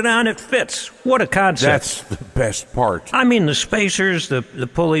you put it on, it fits. What a concept. That's the best part. I mean, the spacers, the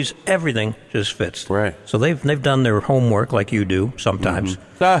pulleys, everything just fits. Right. So they've done their homework like you do sometimes.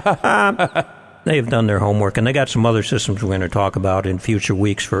 They've done their homework, and they got some other systems we're going to talk about in future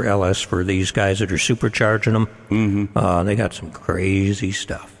weeks for LS for these guys that are supercharging them. They got some crazy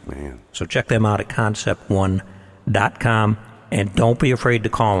stuff. Man. So check them out at concept1.com, and don't be afraid to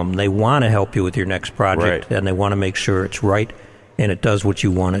call them. They want to help you with your next project, and they want to make sure it's right and it does what you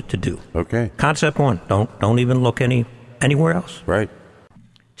want it to do. Okay. Concept One. Don't even look anywhere else. Right.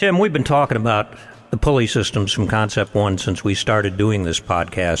 Tim, we've been talking about the pulley systems from Concept One since we started doing this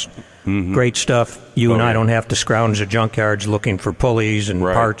podcast. Great stuff. You and I don't have to scrounge the junkyards looking for pulleys and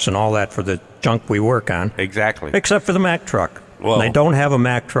parts and all that for the junk we work on. Exactly. Except for the Mack truck. Well, they don't have a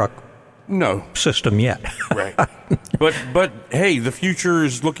Mack truck system yet. Right. But hey, the future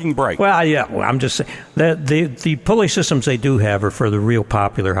is looking bright. Well, yeah. I'm just saying that the pulley systems they do have are for the real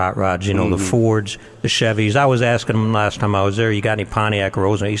popular hot rods. The Fords, the Chevys. I was asking them last time I was there, you got any Pontiac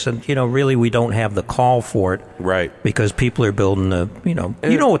Rosa? He said, really, we don't have the call for it. Right. Because people are building the,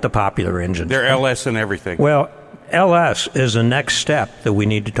 what the popular engines. They're LS and everything. Well, LS is the next step that we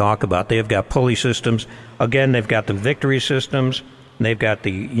need to talk about. They've got pulley systems. Again, they've got the Victory systems. They've got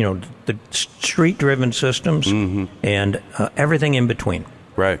the street-driven systems and everything in between.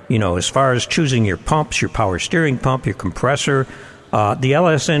 Right. As far as choosing your pumps, your power steering pump, your compressor, the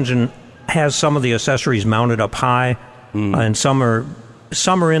LS engine has some of the accessories mounted up high, and some are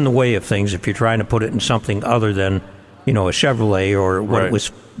in the way of things if you're trying to put it in something other than a Chevrolet or what it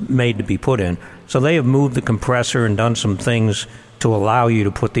was made to be put in. So they have moved the compressor and done some things to allow you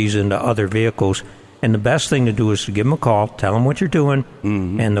to put these into other vehicles. And the best thing to do is to give them a call, tell them what you're doing,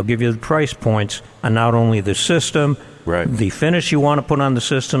 and they'll give you the price points on not only the system, the finish you want to put on the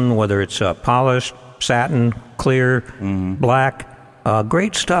system, whether it's polished, satin, clear, black,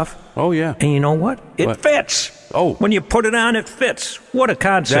 great stuff. Oh, yeah. And you know what? It fits. Oh. When you put it on, it fits. What a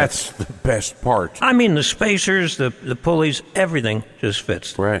concept. That's the best part. I mean, the spacers, the pulleys, everything just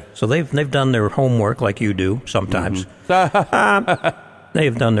fits. Right. So they've done their homework like you do sometimes.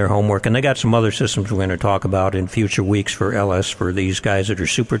 They've done their homework, and they got some other systems we're going to talk about in future weeks for LS for these guys that are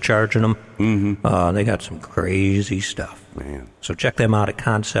supercharging them. They got some crazy stuff. Man. So check them out at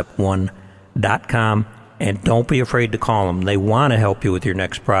concept1.com, and don't be afraid to call them. They want to help you with your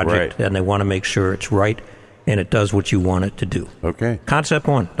next project, and they want to make sure it's right and it does what you want it to do. Okay. Concept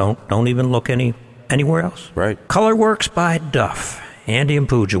One. Don't even look anywhere else. Right. Colorworks by Duff. Andy and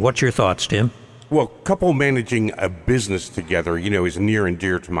Pooja, what's your thoughts, Tim? Well, couple managing a business together, is near and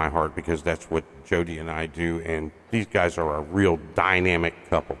dear to my heart because that's what Jody and I do, and these guys are a real dynamic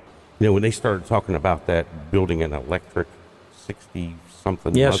couple. You know, when they started talking about that, building an electric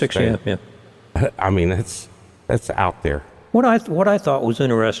 60-something Mustang, 60, yeah. I mean, that's out there. What I thought was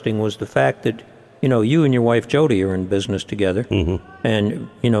interesting was the fact that, you know, you and your wife Jody are in business together, and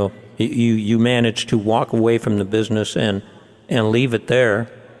you know, you managed to walk away from the business and leave it there,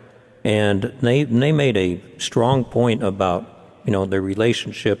 and they made a strong point about, you know, their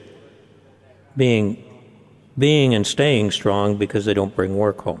relationship being and staying strong because they don't bring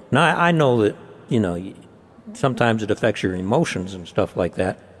work home. Now I know that, you know, sometimes it affects your emotions and stuff like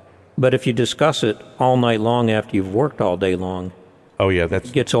that. But if you discuss it all night long after you've worked all day long, oh yeah,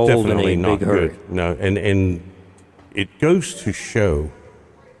 that gets old definitely in a not big hurry. good. No, and it goes to show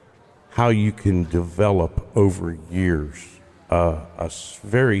how you can develop over years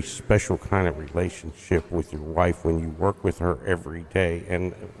very special kind of relationship with your wife when you work with her every day.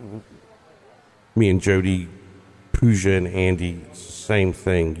 And me and Jody, Pooja and Andy, same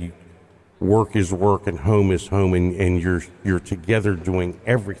thing. Work is work and home is home, and you're together doing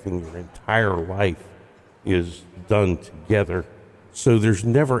everything. Your entire life is done together. So there's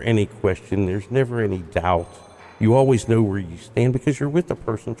never any question. There's never any doubt. You always know where you stand because you're with the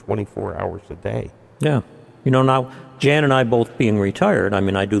person 24 hours a day. Yeah. You know, now, Jan and I both being retired, I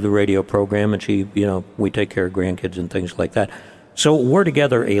mean, I do the radio program, and she, you know, we take care of grandkids and things like that. So we're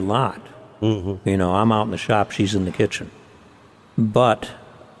together a lot. Mm-hmm. You know, I'm out in the shop, she's in the kitchen. But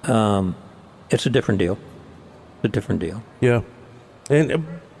it's a different deal. It's a different deal. Yeah.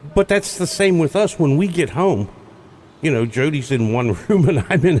 But that's the same with us when we get home. You know, Jody's in one room and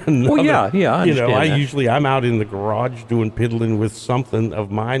I'm in another. Well, yeah, I understand I'm out in the garage doing piddling with something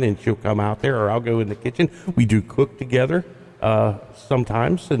of mine, and she'll come out there, or I'll go in the kitchen. We do cook together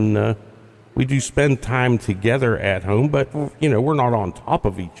sometimes, and we do spend time together at home. But you know, we're not on top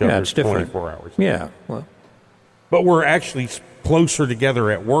of each other 24 hours. Yeah, well, but we're actually closer together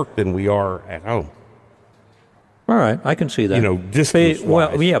at work than we are at home. All right, I can see that. You know, distance-wise.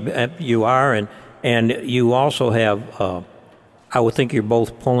 Well, yeah, you are, and you also have. I would think you're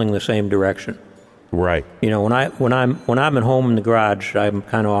both pulling the same direction. Right. You know, when I'm at home in the garage, I'm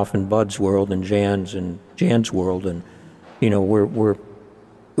kind of off in Bud's world and Jan's world, and you know, we're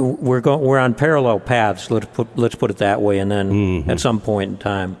on parallel paths. Let's put it that way, and then at some point in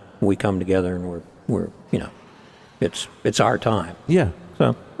time we come together, and we're you know, it's our time. Yeah.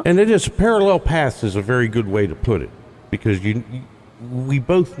 So, and it is parallel paths is a very good way to put it, because we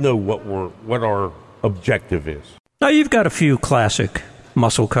both know what our objective is. Now you've got a few classic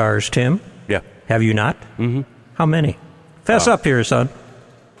muscle cars, Tim. Yeah. Have you not? Mm-hmm. How many? Fess up here, son.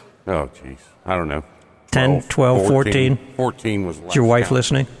 Oh, jeez. I don't know. 10, 12, 14? 14 was last. Is your wife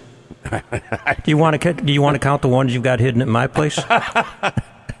listening? Do you want to count the ones you've got hidden at my place?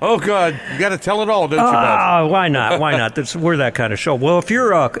 Oh, God. You got to tell it all, don't you, Bud? Why not? Why not? We're that kind of show. Well, if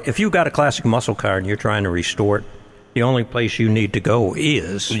you've got a classic muscle car and you're trying to restore it, the only place you need to go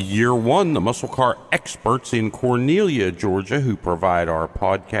is Year One, the muscle car experts in Cornelia, Georgia, who provide our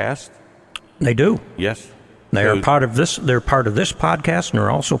podcast. They do. Yes. They are part of this. They're part of this podcast, and they're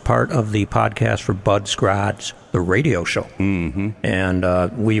also part of the podcast for Bud's Garage, the radio show. Mm-hmm.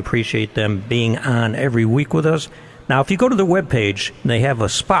 And we appreciate them being on every week with us. Now, if you go to the webpage, they have a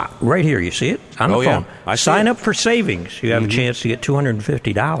spot right here. You see it on the phone. I Sign up for savings. You have a chance to get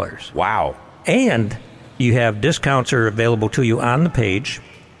 $250. Wow. And you have discounts are available to you on the page.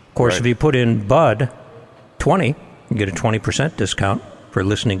 Of course, if you put in Bud 20, you get a 20% discount for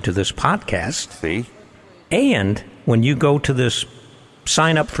listening to this podcast. See? And when you go to this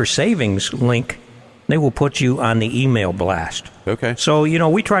sign up for savings link, they will put you on the email blast. Okay. So, you know,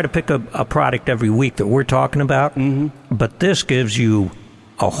 we try to pick a product every week that we're talking about, but this gives you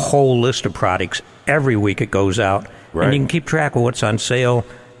a whole list of products. Every week it goes out, and you can keep track of what's on sale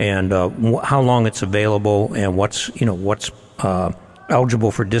and how long it's available and what's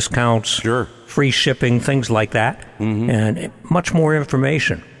eligible for discounts, free shipping, things like that, and much more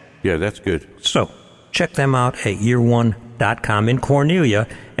information. Yeah, that's good. So check them out at year1.com in Cornelia,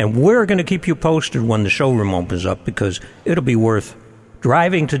 and we're going to keep you posted when the showroom opens up, because it'll be worth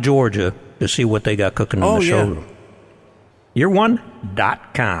driving to Georgia to see what they got cooking in the showroom.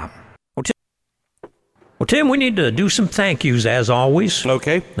 Year1.com. Well, Tim, we need to do some thank yous, as always.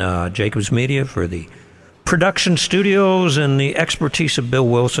 Okay. Jacobs Media for the production studios and the expertise of Bill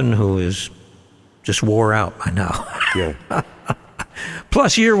Wilson, who is just wore out by now. Yeah.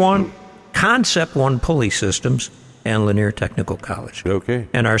 Plus Year One, Concept One Pulley Systems, and Lanier Technical College. Okay.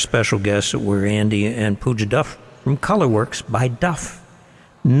 And our special guests were Andy and Pooja Duff from Colorworks by Duff.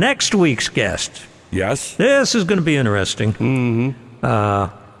 Next week's guest. Yes. This is going to be interesting.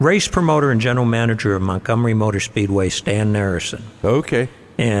 Mm-hmm. race promoter and general manager of Montgomery Motor Speedway, Stan Narrison. Okay.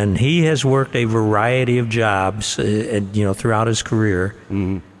 And he has worked a variety of jobs, throughout his career.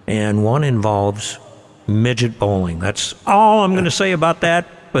 Mm-hmm. And one involves midget bowling. That's all I'm going to say about that,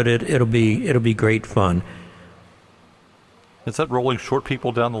 but it'll be great fun. Is that rolling short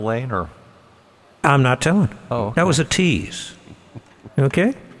people down the lane, or? I'm not telling. Oh, okay. That was a tease.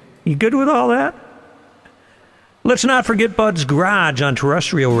 Okay? You good with all that? Let's not forget Bud's Garage on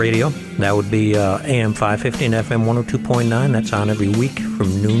terrestrial radio. That would be AM 550 and FM 102.9. That's on every week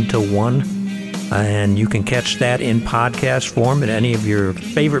from noon to 1. And you can catch that in podcast form at any of your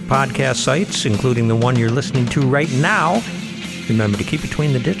favorite podcast sites, including the one you're listening to right now. Remember to keep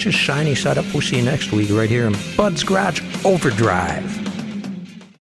between the ditches, shiny side up. We'll see you next week right here in Bud's Garage Overdrive.